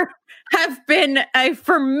sure have been a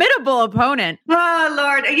formidable opponent. Oh,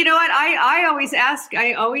 Lord. You know what?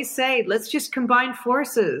 I always say, let's just combine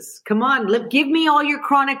forces. Come on, give me all your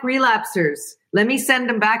chronic relapsers. Let me send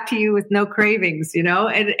them back to you with no cravings,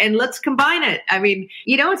 and let's combine it.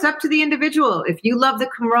 It's up to the individual. If you love the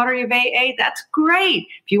camaraderie of AA, that's great.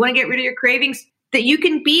 If you want to get rid of your cravings, that you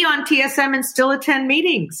can be on TSM and still attend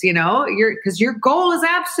meetings, because your goal is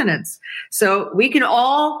abstinence. So we can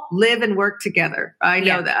all live and work together. I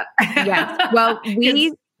know that. Yes. Well,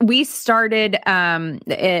 we started,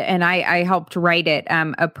 and I helped write it,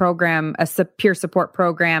 a program, a peer support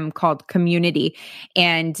program called Community.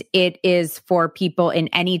 And it is for people in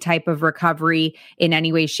any type of recovery in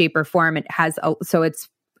any way, shape, or form.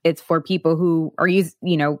 It's for people who are using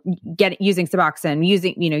Suboxone,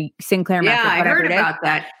 using, Sinclair method, I whatever heard about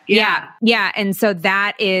that. Yeah. And so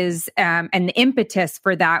that is, and the impetus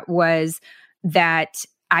for that was that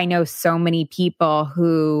I know so many people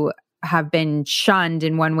who have been shunned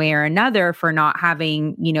in one way or another for not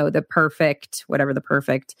having, the perfect, whatever the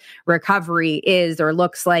perfect recovery is or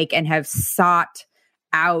looks like, and have sought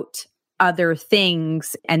out other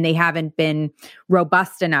things, and they haven't been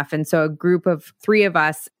robust enough. And so a group of 3 of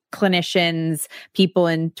us, clinicians, people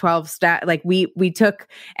in 12-step, like we took,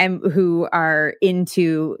 and who are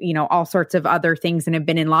into, all sorts of other things and have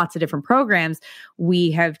been in lots of different programs, we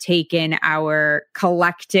have taken our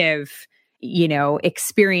collective,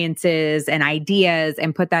 experiences and ideas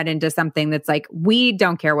and put that into something that's like, we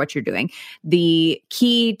don't care what you're doing. The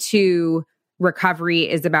key to recovery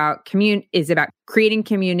is about creating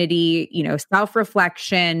community,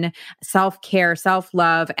 self-reflection, self-care,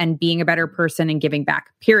 self-love, and being a better person and giving back,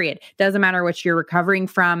 period. Doesn't matter what you're recovering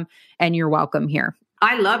from, and you're welcome here.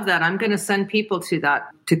 I love that. I'm going to send people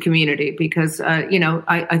to community, because,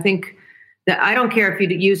 I think that I don't care if you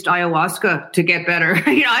used ayahuasca to get better.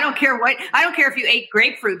 I don't care if you ate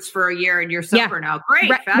grapefruits for a year and you're sober now. Great.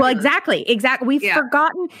 Right. Well, exactly. We've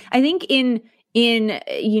forgotten, I think in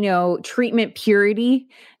treatment purity,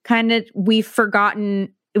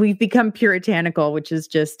 we've become puritanical, which is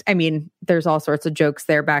just, there's all sorts of jokes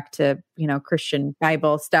there back to, Christian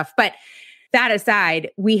Bible stuff. But that aside,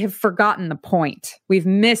 we have forgotten the point. We've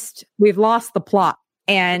lost the plot.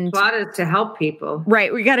 And the plot is to help people.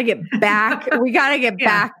 Right. We got to get back.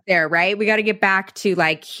 back there, right? We got to get back to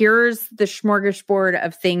here's the smorgasbord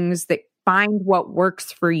of things that find what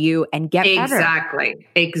works for you and get better.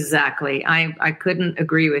 Exactly. I couldn't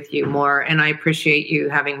agree with you more. And I appreciate you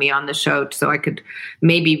having me on the show so I could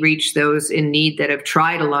maybe reach those in need that have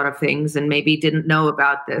tried a lot of things and maybe didn't know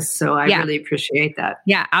about this. So I really appreciate that.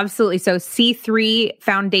 Yeah, absolutely. So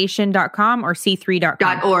c3foundation.com or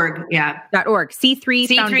c3.com? .org. Yeah. .org.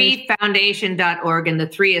 C3foundation.org. And the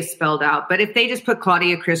 3 is spelled out. But if they just put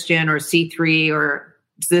Claudia Christian or C3 or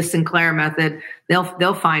the Sinclair method,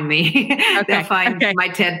 they'll find me. Okay. They'll find my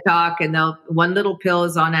TED Talk, and One Little Pill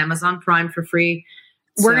is on Amazon Prime for free.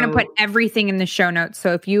 We're going to put everything in the show notes.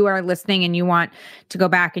 So if you are listening and you want to go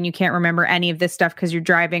back and you can't remember any of this stuff because you're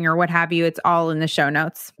driving or what have you, it's all in the show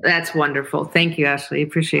notes. That's wonderful. Thank you, Ashley.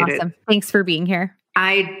 Appreciate it. Thanks for being here.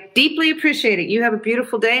 I deeply appreciate it. You have a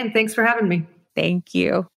beautiful day, and thanks for having me. Thank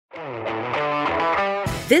you.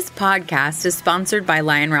 This podcast is sponsored by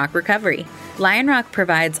Lion Rock Recovery. Lion Rock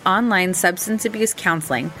provides online substance abuse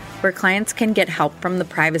counseling where clients can get help from the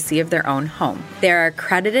privacy of their own home. They are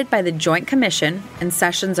accredited by the Joint Commission, and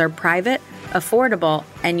sessions are private, affordable,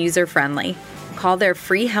 and user-friendly. Call their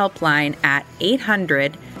free helpline at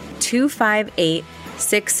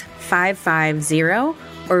 800-258-6550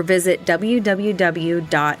 or visit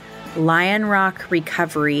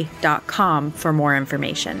www.lionrockrecovery.com for more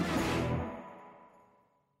information.